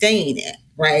part is staying in,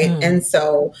 right? And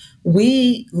so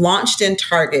we launched in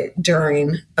Target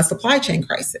during a supply chain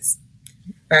crisis.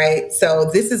 Right. So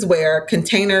this is where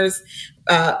containers,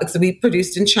 so we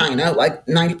produced in China, like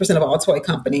 90% of all toy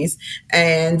companies.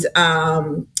 And,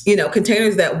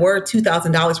 containers that were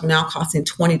 $2,000 were now costing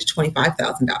 $20,000 to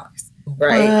 $25,000.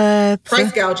 Right. What?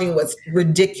 Price gouging was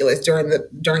ridiculous during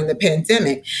the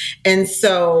pandemic. And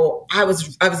so I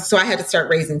had to start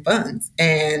raising funds,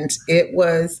 and it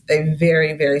was a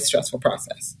very, very stressful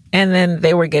process. And then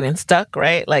they were getting stuck,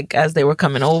 right? Like as they were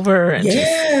coming over. And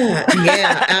yeah,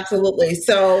 absolutely.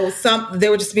 So they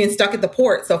were just being stuck at the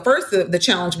port. So first the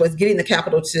challenge was getting the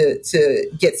capital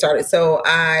to get started. So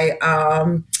I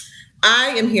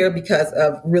am here because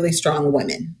of really strong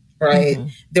women. Right.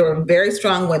 There were very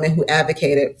strong women who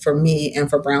advocated for me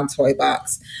and for Brown Toy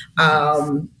Box.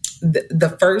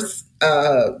 The first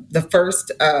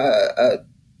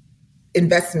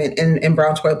investment in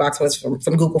Brown Toy Box was from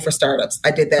Google for Startups.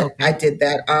 I did that. Okay. I did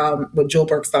that with Jill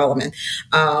Burke Solomon.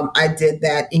 I did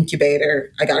that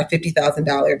incubator. I got a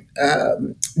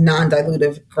 $50,000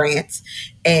 non-dilutive grant,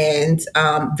 and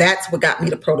that's what got me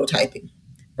to prototyping.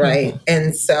 right?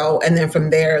 And then from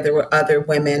there were other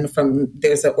women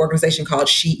there's an organization called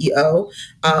SheEO,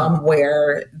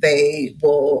 where they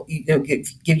will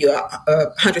give you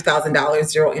a $100,000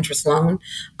 zero interest loan.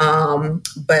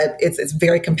 But it's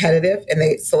very competitive, and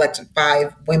they selected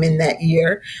 5 women that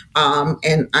year.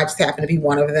 And I just happened to be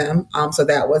one of them. So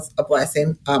that was a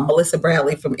blessing. Melissa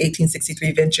Bradley from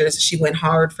 1863 Ventures, she went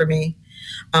hard for me.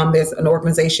 There's an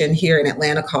organization here in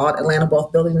Atlanta called Atlanta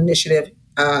Wealth Building Initiative.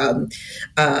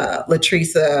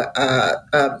 Latresa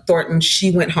Thornton,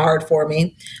 she went hard for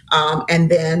me.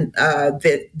 And then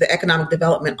the economic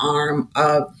development arm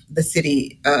of the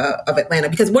city of Atlanta,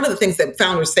 because one of the things that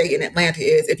founders say in Atlanta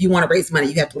is, if you want to raise money,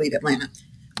 you have to leave Atlanta,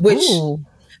 which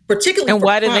particularly. And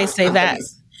why do they say that?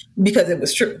 Because it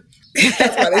was true.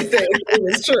 That's why they say it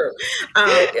was true.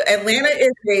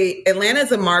 Atlanta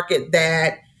is a market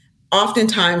that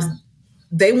oftentimes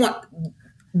they want,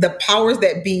 the powers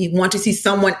that be want to see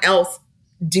someone else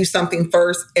do something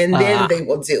first, and then they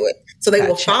will do it. So they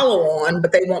will follow on,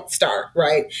 but they won't start,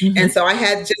 right? Mm-hmm. And so I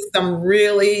had just some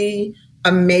really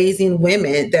amazing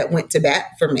women that went to bat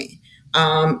for me.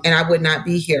 And I would not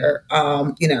be here.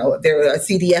 They're a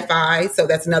CDFI, so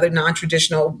that's another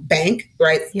non-traditional bank,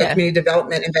 right? Yeah. Community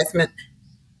Development Investment.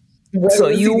 So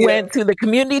you went to the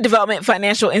Community Development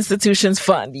Financial Institutions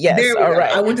Fund. Yes. All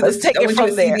right. I went to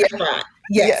CDFI.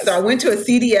 Yes. So I went to a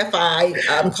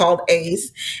CDFI called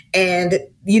ACE. And,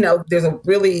 there's a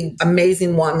really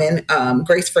amazing woman,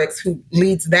 Grace Fricks, who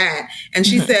leads that. And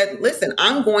she said, listen,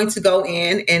 I'm going to go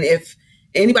in, and if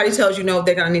anybody tells you no,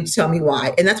 they're going to need to tell me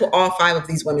why. And that's what all 5 of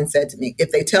these women said to me.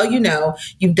 If they tell you no,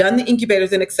 you've done the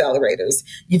incubators and accelerators,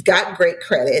 you've got great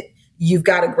credit, you've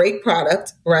got a great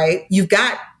product, right? You've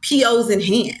got POs in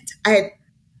hand. I had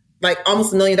like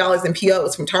almost $1 million in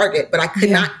POs from Target, but I could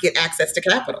not get access to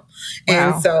capital.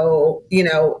 Wow. And so,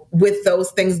 with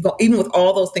those things, even with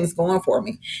all those things going for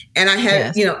me, and I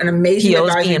had, an amazing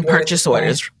POs being purchase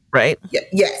orders, right?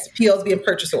 Yes, POs being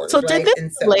purchase orders. So did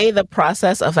this delay the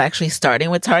process of actually starting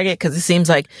with Target? Because it seems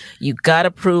like you got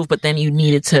approved, but then you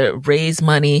needed to raise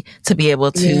money to be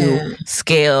able to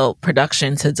scale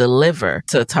production to deliver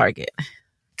to Target.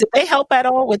 Did they help at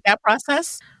all with that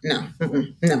process? No,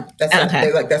 no, that's not.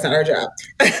 They're like, that's not our job.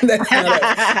 That's not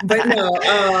us. But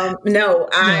no.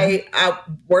 I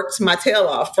worked my tail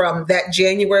off from that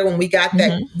January when we got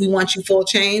that "We Want You" full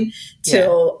chain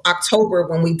till October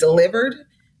when we delivered.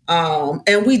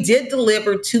 And we did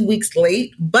deliver 2 weeks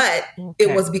late, but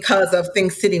it was because of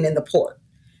things sitting in the port.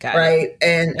 Right.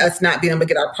 And us not being able to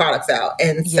get our products out.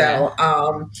 And so,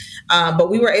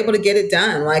 but we were able to get it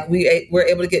done. Like we were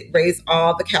able to raise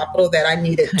all the capital that I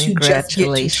needed to just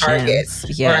get to Target.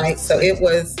 Yes. Right. So it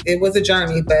was a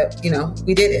journey, but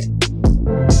we did it.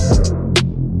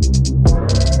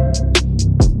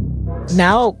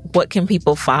 Now, what can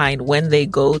people find when they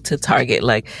go to Target?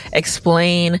 Like,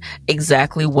 explain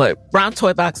exactly what Brown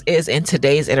Toy Box is in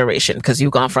today's iteration, because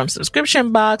you've gone from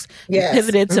subscription box, you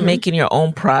pivoted to making your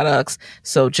own products.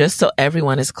 So just so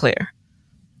everyone is clear.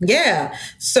 Yeah.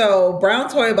 So Brown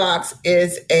Toy Box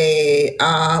is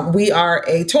we are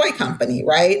a toy company,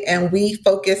 right? And we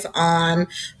focus on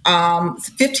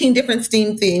 15 different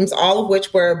STEAM themes, all of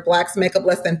which where Blacks make up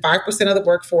less than 5% of the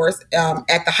workforce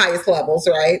at the highest levels,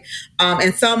 right?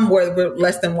 And some where we're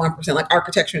less than 1%, like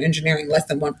architecture and engineering, less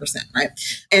than 1%, right?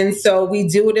 And so we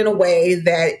do it in a way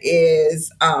that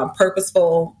is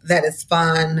purposeful, that is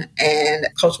fun, and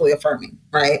culturally affirming,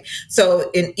 right? So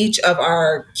in each of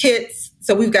our kits,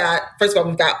 so we've got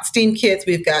STEAM kits,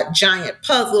 we've got giant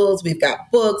puzzles, we've got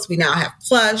books, we now have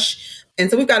plush. And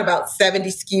so we've got about 70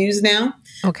 SKUs now.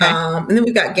 Okay. And then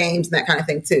we've got games and that kind of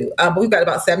thing too. But we've got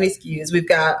about 70 SKUs. We've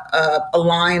got a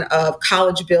line of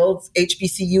College Builds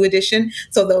HBCU edition.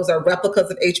 So those are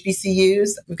replicas of HBCUs.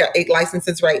 We've got 8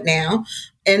 licenses right now.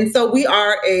 And so we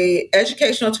are a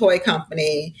educational toy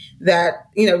company that,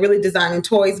 really designing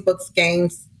toys, books,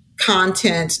 games,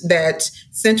 content that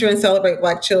center and celebrate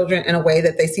Black children in a way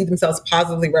that they see themselves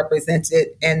positively represented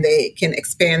and they can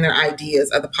expand their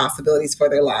ideas of the possibilities for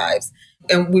their lives.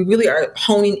 And we really are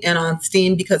honing in on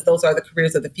STEAM because those are the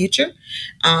careers of the future.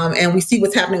 And we see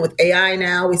what's happening with AI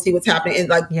now. We see what's happening in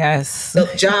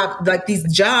the job, like these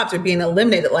jobs are being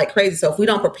eliminated like crazy. So if we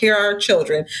don't prepare our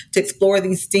children to explore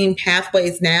these STEAM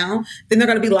pathways now, then they're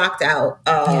going to be locked out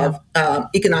of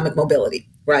economic mobility.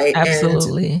 Right.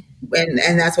 Absolutely.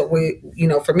 And that's what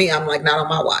for me, I'm like, not on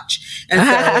my watch. And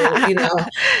so,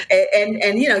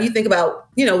 and you think about,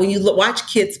 when you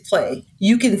watch kids play,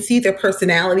 you can see their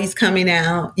personalities coming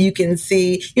out. You can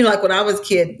see, like when I was a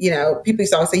kid, people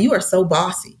used to always say, you are so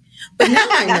bossy. But now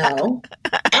I know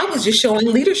I was just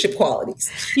showing leadership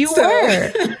qualities. You were. I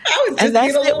was just and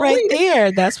that's it right leader.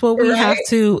 there. That's what we have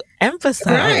to emphasize.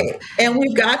 Right. And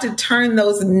we've got to turn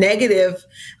those negative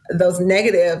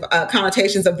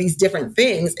connotations of these different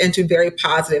things into very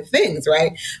positive things,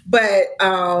 right? But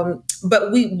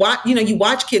we watch, you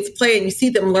watch kids play and you see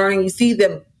them learning, you see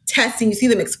them testing, you see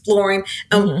them exploring.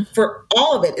 For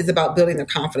all of it is about building their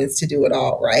confidence to do it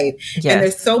all, right? Yes. And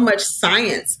there's so much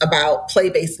science about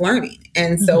play-based learning.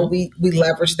 And so we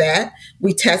leverage that.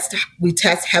 We test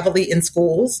heavily in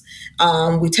schools.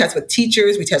 We test with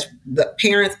teachers, we test the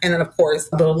parents, and then of course,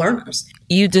 little learners.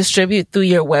 You distribute through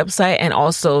your website and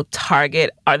also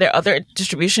Target. Are there other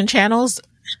distribution channels?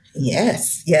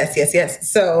 Yes.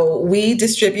 So we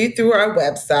distribute through our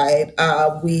website.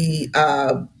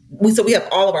 So we have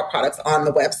all of our products on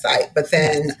the website, but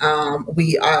then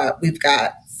we've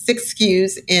got 6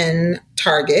 SKUs in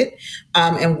Target,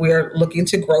 and we're looking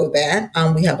to grow that.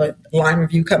 We have a line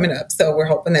review coming up, so we're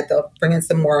hoping that they'll bring in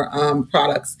some more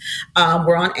products.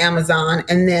 We're on Amazon,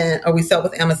 or we sell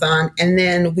with Amazon, and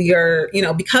then we are,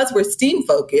 because we're STEAM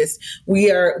focused,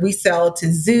 we sell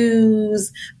to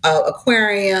zoos,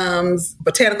 aquariums,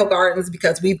 botanical gardens,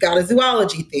 because we've got a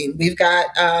zoology theme. We've got,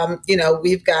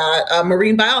 we've got a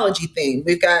marine biology theme.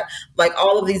 We've got like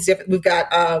all of these different. We've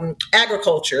got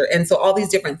agriculture, and so all these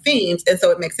different themes, and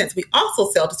so it makes sense. We also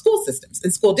sell to school systems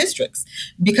and school districts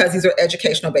because these are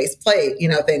educational based play,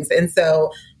 things. And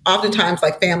so oftentimes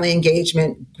like family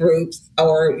engagement groups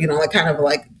or,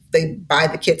 they buy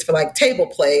the kits for like table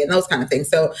play and those kind of things.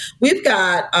 So we've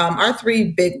got our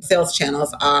 3 big sales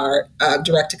channels are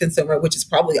direct to consumer, which is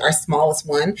probably our smallest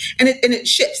one. And it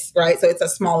shifts, right? So it's our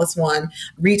smallest one,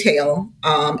 retail,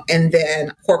 and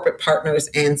then corporate partners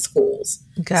and schools.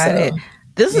 Got it.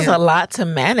 This is a lot to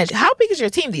manage. How big is your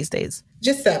team these days?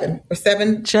 Just 7. We're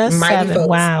 7 just mighty 7. folks.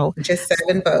 Wow. Just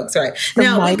 7 folks, right.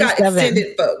 Now, we've got 7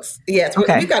 extended folks. Yes,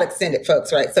 we've got extended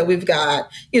folks, right. So we've got,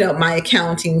 my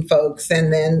accounting folks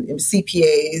and then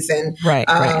CPAs and,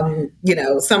 I've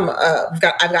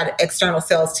got an external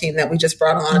sales team that we just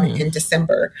brought on in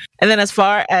December. And then as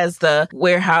far as the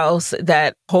warehouse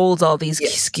that holds all these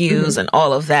SKUs and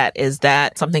all of that, is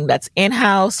that something that's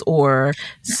in-house or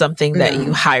something that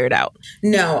you hired out?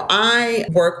 No, I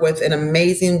work with an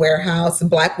amazing warehouse,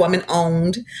 Black woman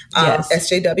owned,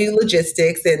 SJW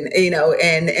Logistics.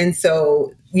 And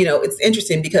so, it's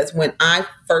interesting because when I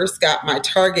first got my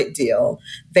Target deal,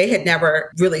 they had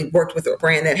never really worked with a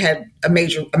brand that had a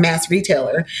mass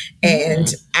retailer.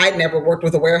 And I'd never worked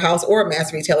with a warehouse or a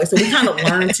mass retailer. So we kind of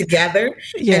learned together.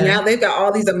 And now they've got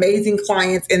all these amazing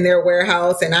clients in their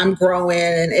warehouse and I'm growing.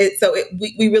 And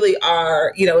we really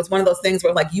are, it's one of those things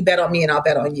where like, you bet on me and I'll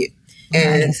bet on you.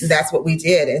 And that's what we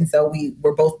did. And so we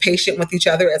were both patient with each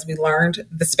other as we learned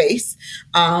the space.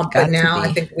 But now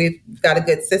I think we've got a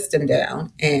good system down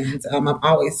and I'm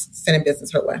always sending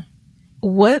business her way.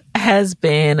 What has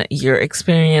been your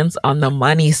experience on the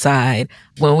money side?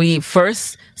 When we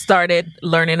first started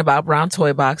learning about Brown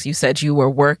Toy Box, you said you were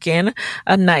working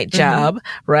a night job,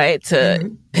 right,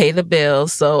 to pay the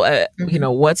bills. So,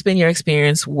 what's been your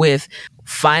experience with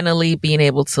finally being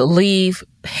able to leave,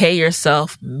 pay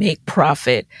yourself, make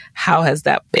profit? How has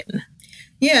that been?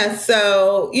 Yeah.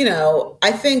 So,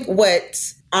 I think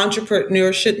what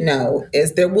entrepreneurs should know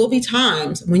is there will be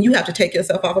times when you have to take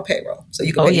yourself off a payroll so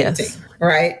you can pay your team,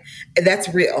 right? And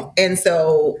that's real. And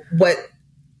so what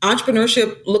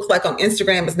entrepreneurship looks like on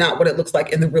Instagram is not what it looks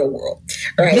like in the real world,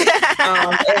 right?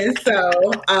 And so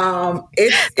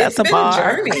it's been a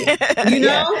journey,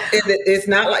 It's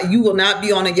not like you will not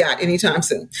be on a yacht anytime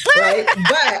soon, right?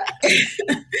 But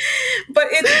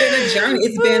it's been a journey.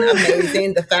 It's been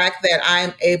amazing. The fact that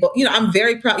I'm able, I'm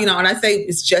very proud, and I say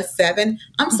it's just 7,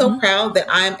 I'm so proud that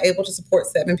I'm able to support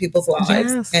 7 people's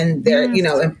lives and their,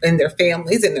 and their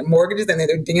families and their mortgages and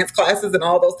their dance classes and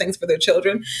all those things for their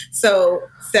children. So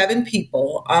 7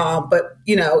 people, but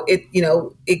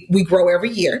we grow every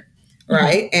year,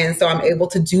 right? And so I'm able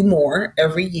to do more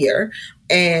every year.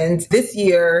 And this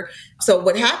year, so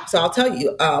what happened? So I'll tell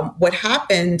you what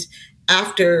happened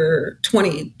after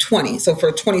 2020. So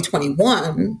for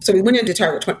 2021, so we went into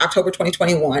Target October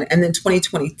 2021, and then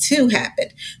 2022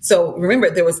 happened. So remember,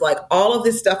 there was like all of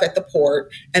this stuff at the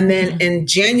port, and then in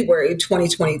January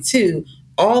 2022,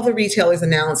 all the retailers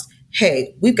announced,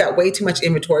 hey, we've got way too much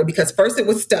inventory, because first it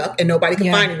was stuck and nobody could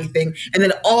find anything. And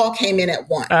then it all came in at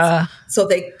once. So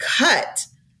they cut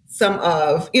some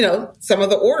of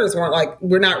the orders. Weren't like,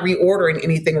 we're not reordering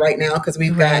anything right now because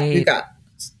we've got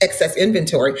excess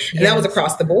inventory. And that was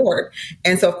across the board.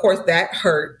 And so of course that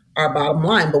hurt our bottom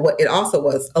line, but what it also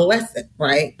was a lesson,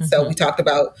 right? Mm-hmm. So we talked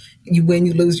about you win,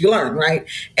 you lose, you learn, right?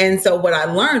 And so what I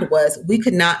learned was we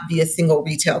could not be a single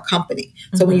retail company.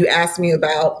 So mm-hmm. when you asked me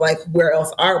about like, where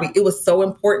else are we? It was so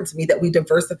important to me that we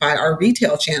diversify our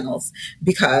retail channels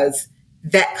because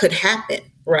that could happen,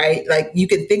 right? Like you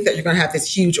can think that you're going to have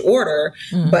this huge order,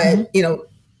 mm-hmm. but you know,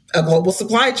 a global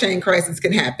supply chain crisis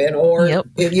can happen, or yep.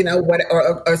 you know what,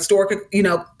 or a store could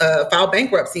file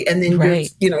bankruptcy, and then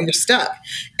you're stuck.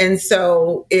 And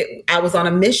so I was on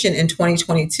a mission in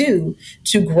 2022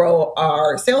 to grow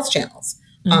our sales channels,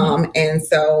 mm-hmm. And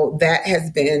so that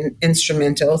has been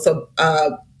instrumental. So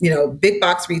big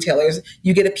box retailers,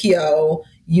 you get a PO.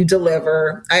 You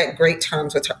deliver. I had great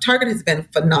terms with Target. Has been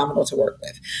phenomenal to work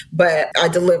with, but I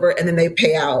deliver and then they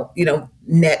pay out,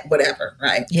 net whatever,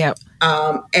 right? Yep.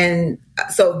 And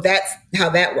so that's how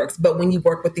that works. But when you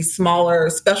work with these smaller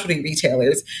specialty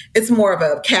retailers, it's more of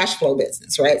a cash flow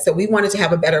business, right? So we wanted to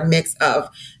have a better mix of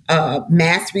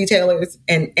mass retailers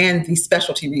and these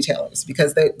specialty retailers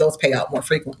because those pay out more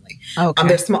frequently. Okay.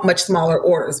 They're much smaller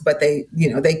orders, but they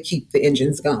keep the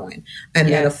engines going. And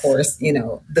then of course,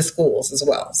 the schools as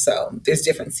well. So there's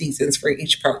different seasons for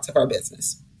each parts of our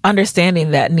business.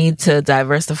 Understanding that need to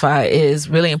diversify is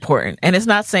really important. And it's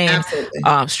not saying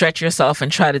stretch yourself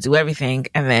and try to do everything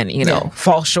and then,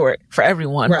 fall short for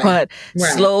everyone, but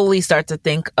slowly start to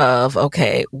think of,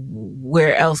 okay,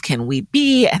 where else can we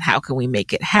be and how can we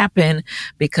make it happen?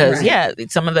 Because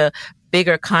some of the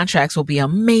bigger contracts will be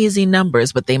amazing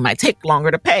numbers, but they might take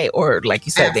longer to pay. Or like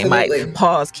you said, they might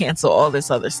pause, cancel, all this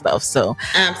other stuff. So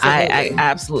I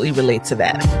absolutely relate to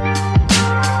that.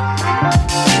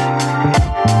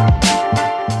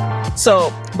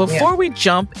 So before we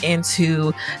jump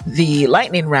into the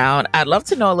lightning round, I'd love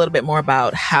to know a little bit more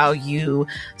about how you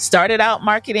started out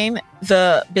marketing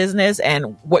the business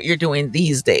and what you're doing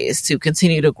these days to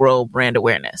continue to grow brand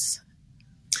awareness.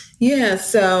 Yeah,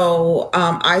 so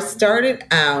I started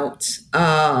out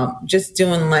just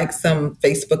doing like some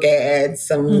Facebook ads,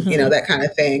 that kind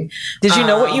of thing. Did you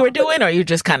know what you were doing, or you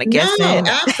just kind of guessing?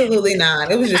 No, absolutely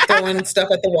not. It was just throwing stuff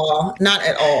at the wall. Not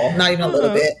at all. Not even a little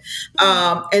bit.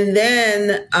 And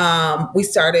then we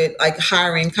started like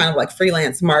hiring kind of like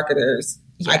freelance marketers.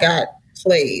 Yeah. I got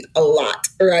played a lot,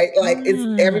 right? Like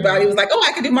everybody was like, oh,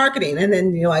 I can do marketing. And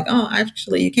then you're like, oh,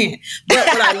 actually you can't. But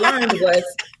what I learned was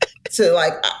to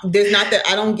like, there's not that,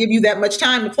 I don't give you that much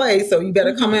time to play. So you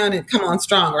better come on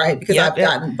strong, right? Because I've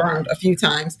gotten burned a few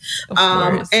times.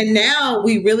 And now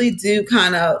we really do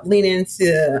kind of lean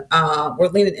into, we're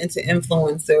leaning into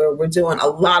influencer. We're doing a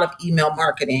lot of email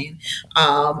marketing.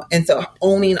 And so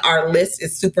owning our list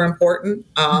is super important.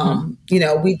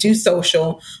 We do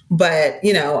social, but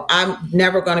I'm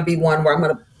never going to be one where I'm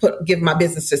going to give my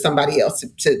business to somebody else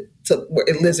to where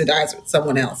it lives or dies with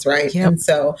someone else, right? Yep. And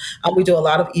so we do a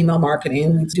lot of email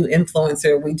marketing. We do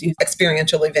influencer. We do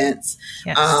experiential events.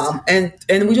 Yes. And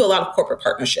we do a lot of corporate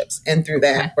partnerships. And through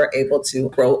that, we're able to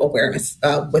grow awareness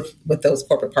with those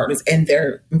corporate partners and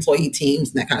their employee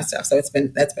teams and that kind of stuff. So that's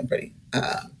been pretty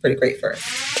great for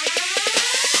us.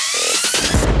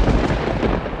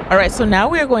 All right, so now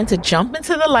we are going to jump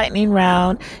into the lightning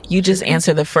round. You just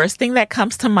answer the first thing that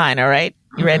comes to mind, all right?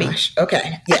 You ready? Gosh.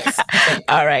 Okay, yes.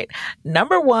 All right.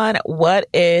 Number one, what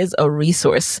is a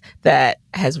resource that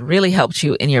has really helped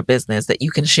you in your business that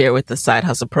you can share with the Side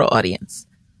Hustle Pro audience?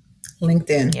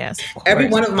 LinkedIn. Yes. Every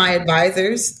one of my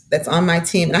advisors that's on my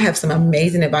team, and I have some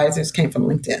amazing advisors, came from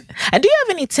LinkedIn. And do you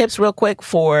have any tips real quick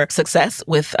for success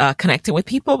with connecting with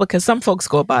people? Because some folks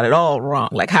go about it all wrong.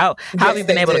 Like how have you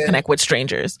been able to connect with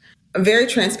strangers? Very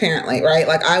transparently, right?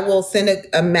 Like I will send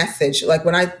a message. Like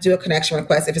when I do a connection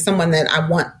request, if it's someone that I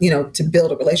want, to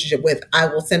build a relationship with, I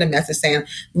will send a message saying,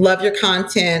 love your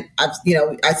content. I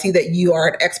see that you are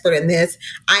an expert in this.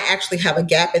 I actually have a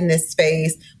gap in this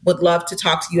space. Would love to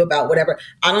talk to you about whatever.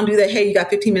 I don't do that. Hey, you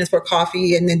got 15 minutes for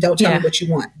coffee and then don't tell me what you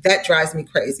want. That drives me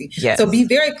crazy. Yes. So be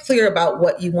very clear about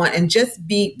what you want and just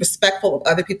be respectful of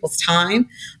other people's time.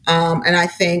 And I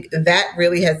think that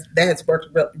has worked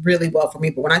really well for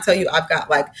me. But when I tell you, I've got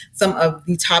like some of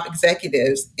the top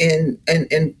executives in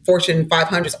Fortune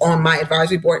 500s on my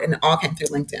advisory board, and it all came through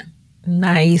LinkedIn.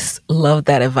 Nice. Love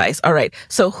that advice. All right.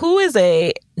 So who is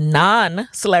a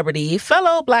non-celebrity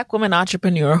fellow Black woman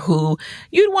entrepreneur who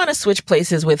you'd want to switch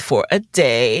places with for a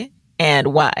day,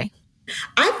 and why?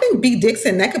 I think B.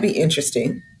 Dixon, that could be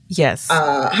interesting. Yes.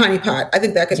 Honeypot. I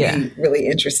think that could be really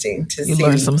interesting to see,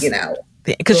 learn some,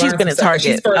 because she's been at Target.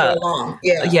 She's further along.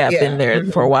 Been there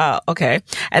for a while. Okay.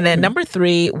 And then number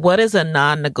 3, what is a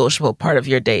non-negotiable part of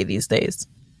your day these days?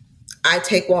 I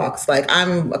take walks. Like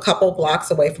I'm a couple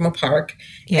blocks away from a park.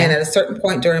 Yeah. And at a certain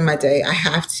point during my day, I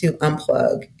have to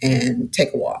unplug and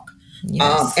take a walk.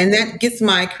 Yes. And that gets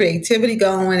my creativity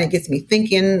going. It gets me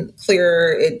thinking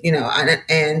clearer.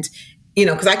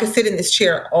 Because I could sit in this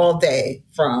chair all day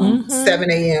from 7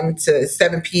 a.m. to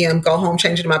 7 p.m., go home,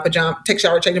 change into my pajamas, take a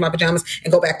shower, change into my pajamas,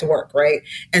 and go back to work, right?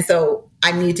 And so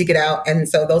I need to get out. And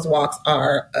so those walks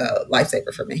are a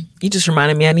lifesaver for me. You just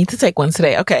reminded me I need to take one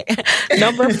today. Okay.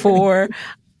 Number 4,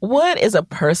 what is a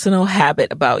personal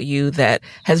habit about you that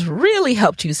has really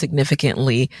helped you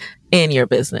significantly in your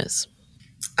business?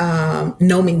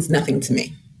 No means nothing to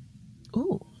me.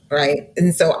 Ooh. Right?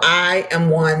 And so I am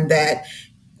one that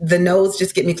the no's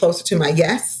just get me closer to my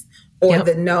yes, or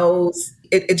the no's,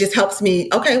 it just helps me.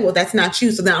 Okay, well, that's not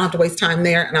you. So then I don't have to waste time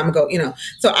there. And I'm going to go,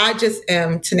 so I just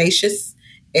am tenacious.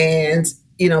 And,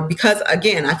 because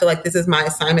again, I feel like this is my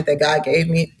assignment that God gave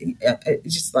me.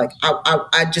 It's just like,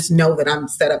 I just know that I'm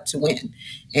set up to win.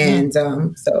 And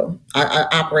so I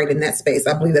operate in that space.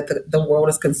 I believe that the world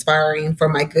is conspiring for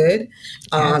my good.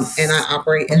 And I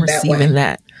operate in that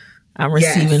way. I'm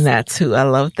receiving that too. I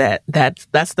love that. That's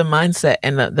the mindset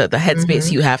and the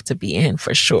headspace you have to be in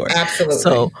for sure. Absolutely.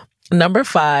 So number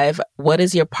 5, what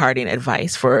is your parting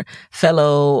advice for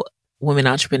fellow women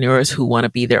entrepreneurs who want to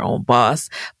be their own boss,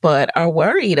 but are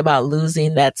worried about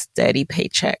losing that steady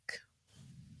paycheck?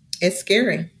 It's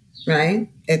scary, right?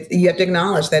 You have to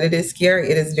acknowledge that it is scary.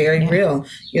 It is very real.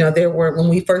 When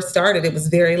we first started, it was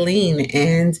very lean,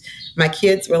 and my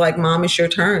kids were like, "Mom, it's your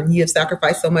turn. You have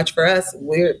sacrificed so much for us.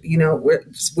 We're not going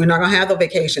to have the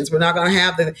vacations. We're not going to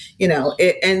have the,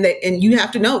 and you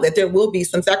have to know that there will be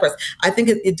some sacrifice." I think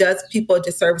it does people a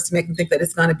disservice to make them think that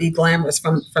it's going to be glamorous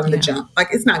from the jump. Like,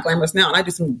 it's not glamorous now, and I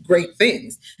do some great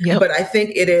things. Yep. But I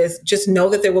think it is just know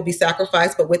that there will be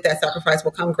sacrifice, but with that sacrifice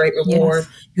will come great reward.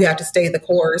 Yes. You have to stay the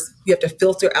course. You have to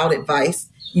filter out advice.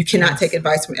 You cannot take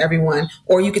advice from everyone,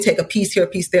 or you could take a piece here, a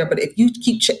piece there. But if you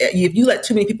if you let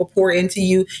too many people pour into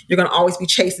you, you're going to always be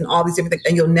chasing all these different things,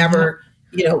 and you'll never,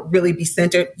 really be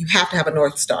centered. You have to have a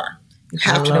North Star. You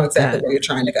have to know exactly where you're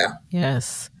trying to go.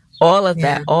 Yes. All of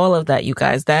that, you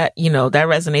guys, that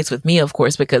resonates with me, of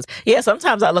course, because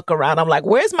sometimes I look around, I'm like,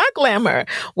 where's my glamour?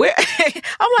 Where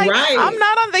I'm like, I'm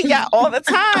not on the yacht all the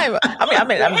time. I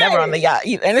mean, I'm never on the yacht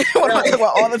either. And what am I talking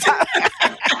about all the time?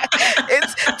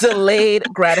 It's delayed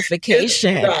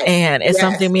gratification. And it's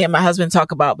something me and my husband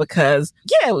talk about because,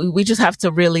 we just have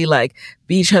to really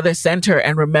be each other's center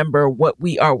and remember what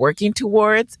we are working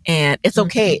towards. And it's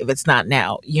okay if it's not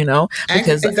now,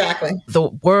 because the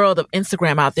world of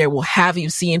Instagram out there will have you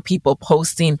seeing people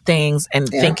posting things and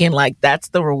thinking like that's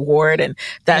the reward and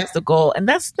that's the goal. And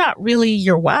that's not really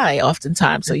your why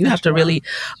oftentimes. So you have to really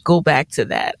go back to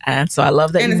that. And so I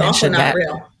love that you mentioned that.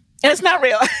 Real. And it's not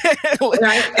real.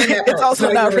 It's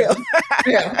also not real.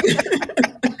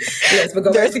 Yes, but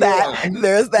There's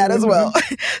that as well.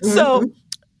 So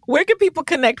where can people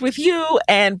connect with you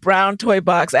and Brown Toy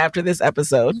Box after this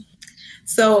episode?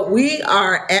 So we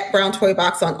are at Brown Toy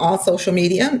Box on all social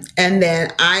media. And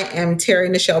then I am Terry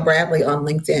Nichelle Bradley on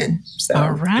LinkedIn. So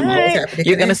all right.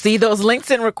 You're going to see those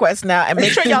LinkedIn requests now. And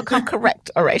make sure y'all come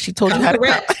correct. All right. She told you how to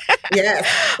come. Yes.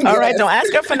 All right. Don't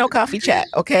ask her for no coffee chat.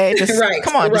 Okay. Just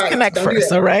come on. Just connect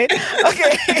first. All right.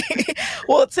 Okay.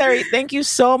 Well, Terry, thank you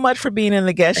so much for being in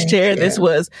the guest chair. This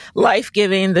was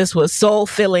life-giving. This was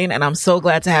soul-filling. And I'm so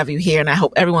glad to have you here. And I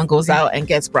hope everyone goes out and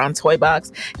gets Brown Toy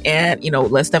Box. And,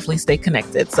 let's definitely stay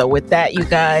connected. So with that, you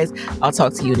guys, I'll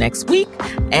talk to you next week.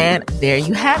 And there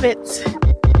you have it.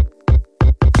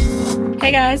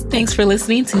 Hey guys, thanks for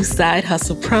listening to Side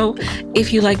Hustle Pro.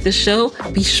 If you like the show,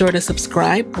 be sure to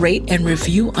subscribe, rate, and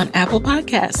review on Apple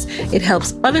Podcasts. It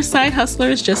helps other side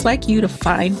hustlers just like you to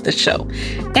find the show.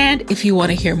 And if you want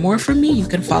to hear more from me, you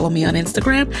can follow me on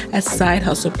Instagram at Side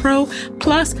Hustle Pro.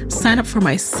 Plus, sign up for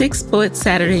my 6-bullet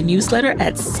Saturday newsletter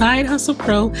at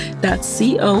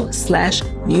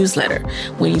sidehustlepro.co/newsletter.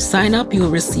 When you sign up, you will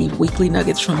receive weekly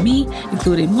nuggets from me,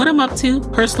 including what I'm up to,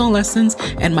 personal lessons,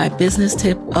 and my business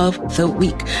tip of the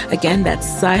week. Again, that's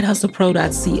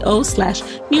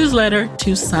sidehustlepro.co/newsletter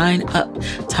to sign up.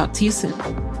 Talk to you soon.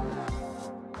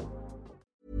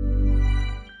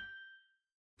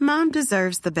 Mom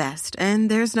deserves the best, and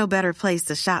there's no better place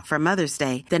to shop for Mother's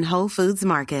Day than Whole Foods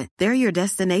Market. They're your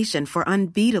destination for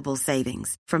unbeatable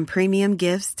savings, from premium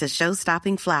gifts to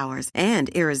show-stopping flowers and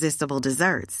irresistible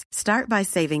desserts. Start by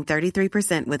saving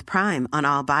 33% with Prime on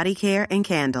all body care and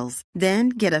candles. Then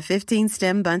get a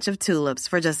 15-stem bunch of tulips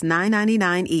for just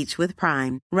 $9.99 each with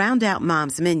Prime. Round out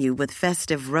Mom's menu with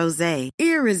festive rosé,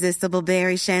 irresistible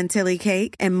berry chantilly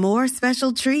cake, and more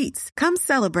special treats. Come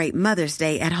celebrate Mother's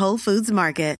Day at Whole Foods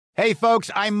Market. Hey, folks,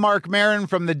 I'm Mark Maron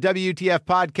from the WTF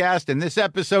Podcast, and this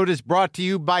episode is brought to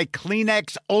you by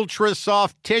Kleenex Ultra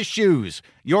Soft Tissues,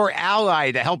 your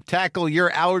ally to help tackle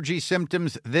your allergy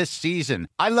symptoms this season.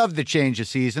 I love the change of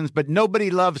seasons, but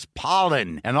nobody loves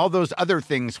pollen and all those other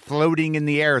things floating in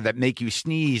the air that make you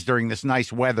sneeze during this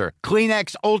nice weather.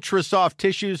 Kleenex Ultra Soft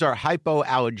Tissues are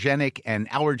hypoallergenic and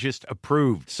allergist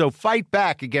approved, so fight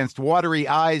back against watery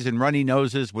eyes and runny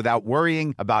noses without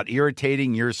worrying about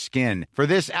irritating your skin. For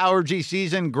this allergy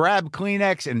season, grab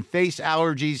Kleenex and face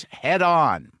allergies head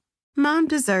on. Mom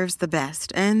deserves the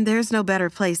best, and there's no better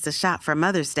place to shop for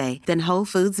Mother's Day than Whole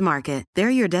Foods Market. They're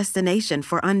your destination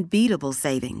for unbeatable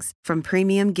savings, from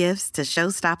premium gifts to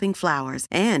show-stopping flowers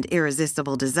and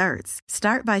irresistible desserts.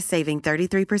 Start by saving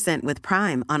 33% with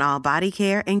Prime on all body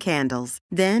care and candles.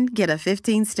 Then get a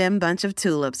 15-stem bunch of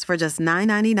tulips for just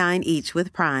 $9.99 each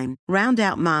with Prime. Round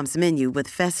out Mom's menu with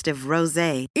festive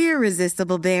rosé,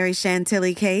 irresistible berry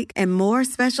chantilly cake, and more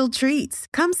special treats.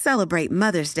 Come celebrate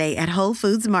Mother's Day at Whole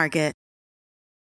Foods Market.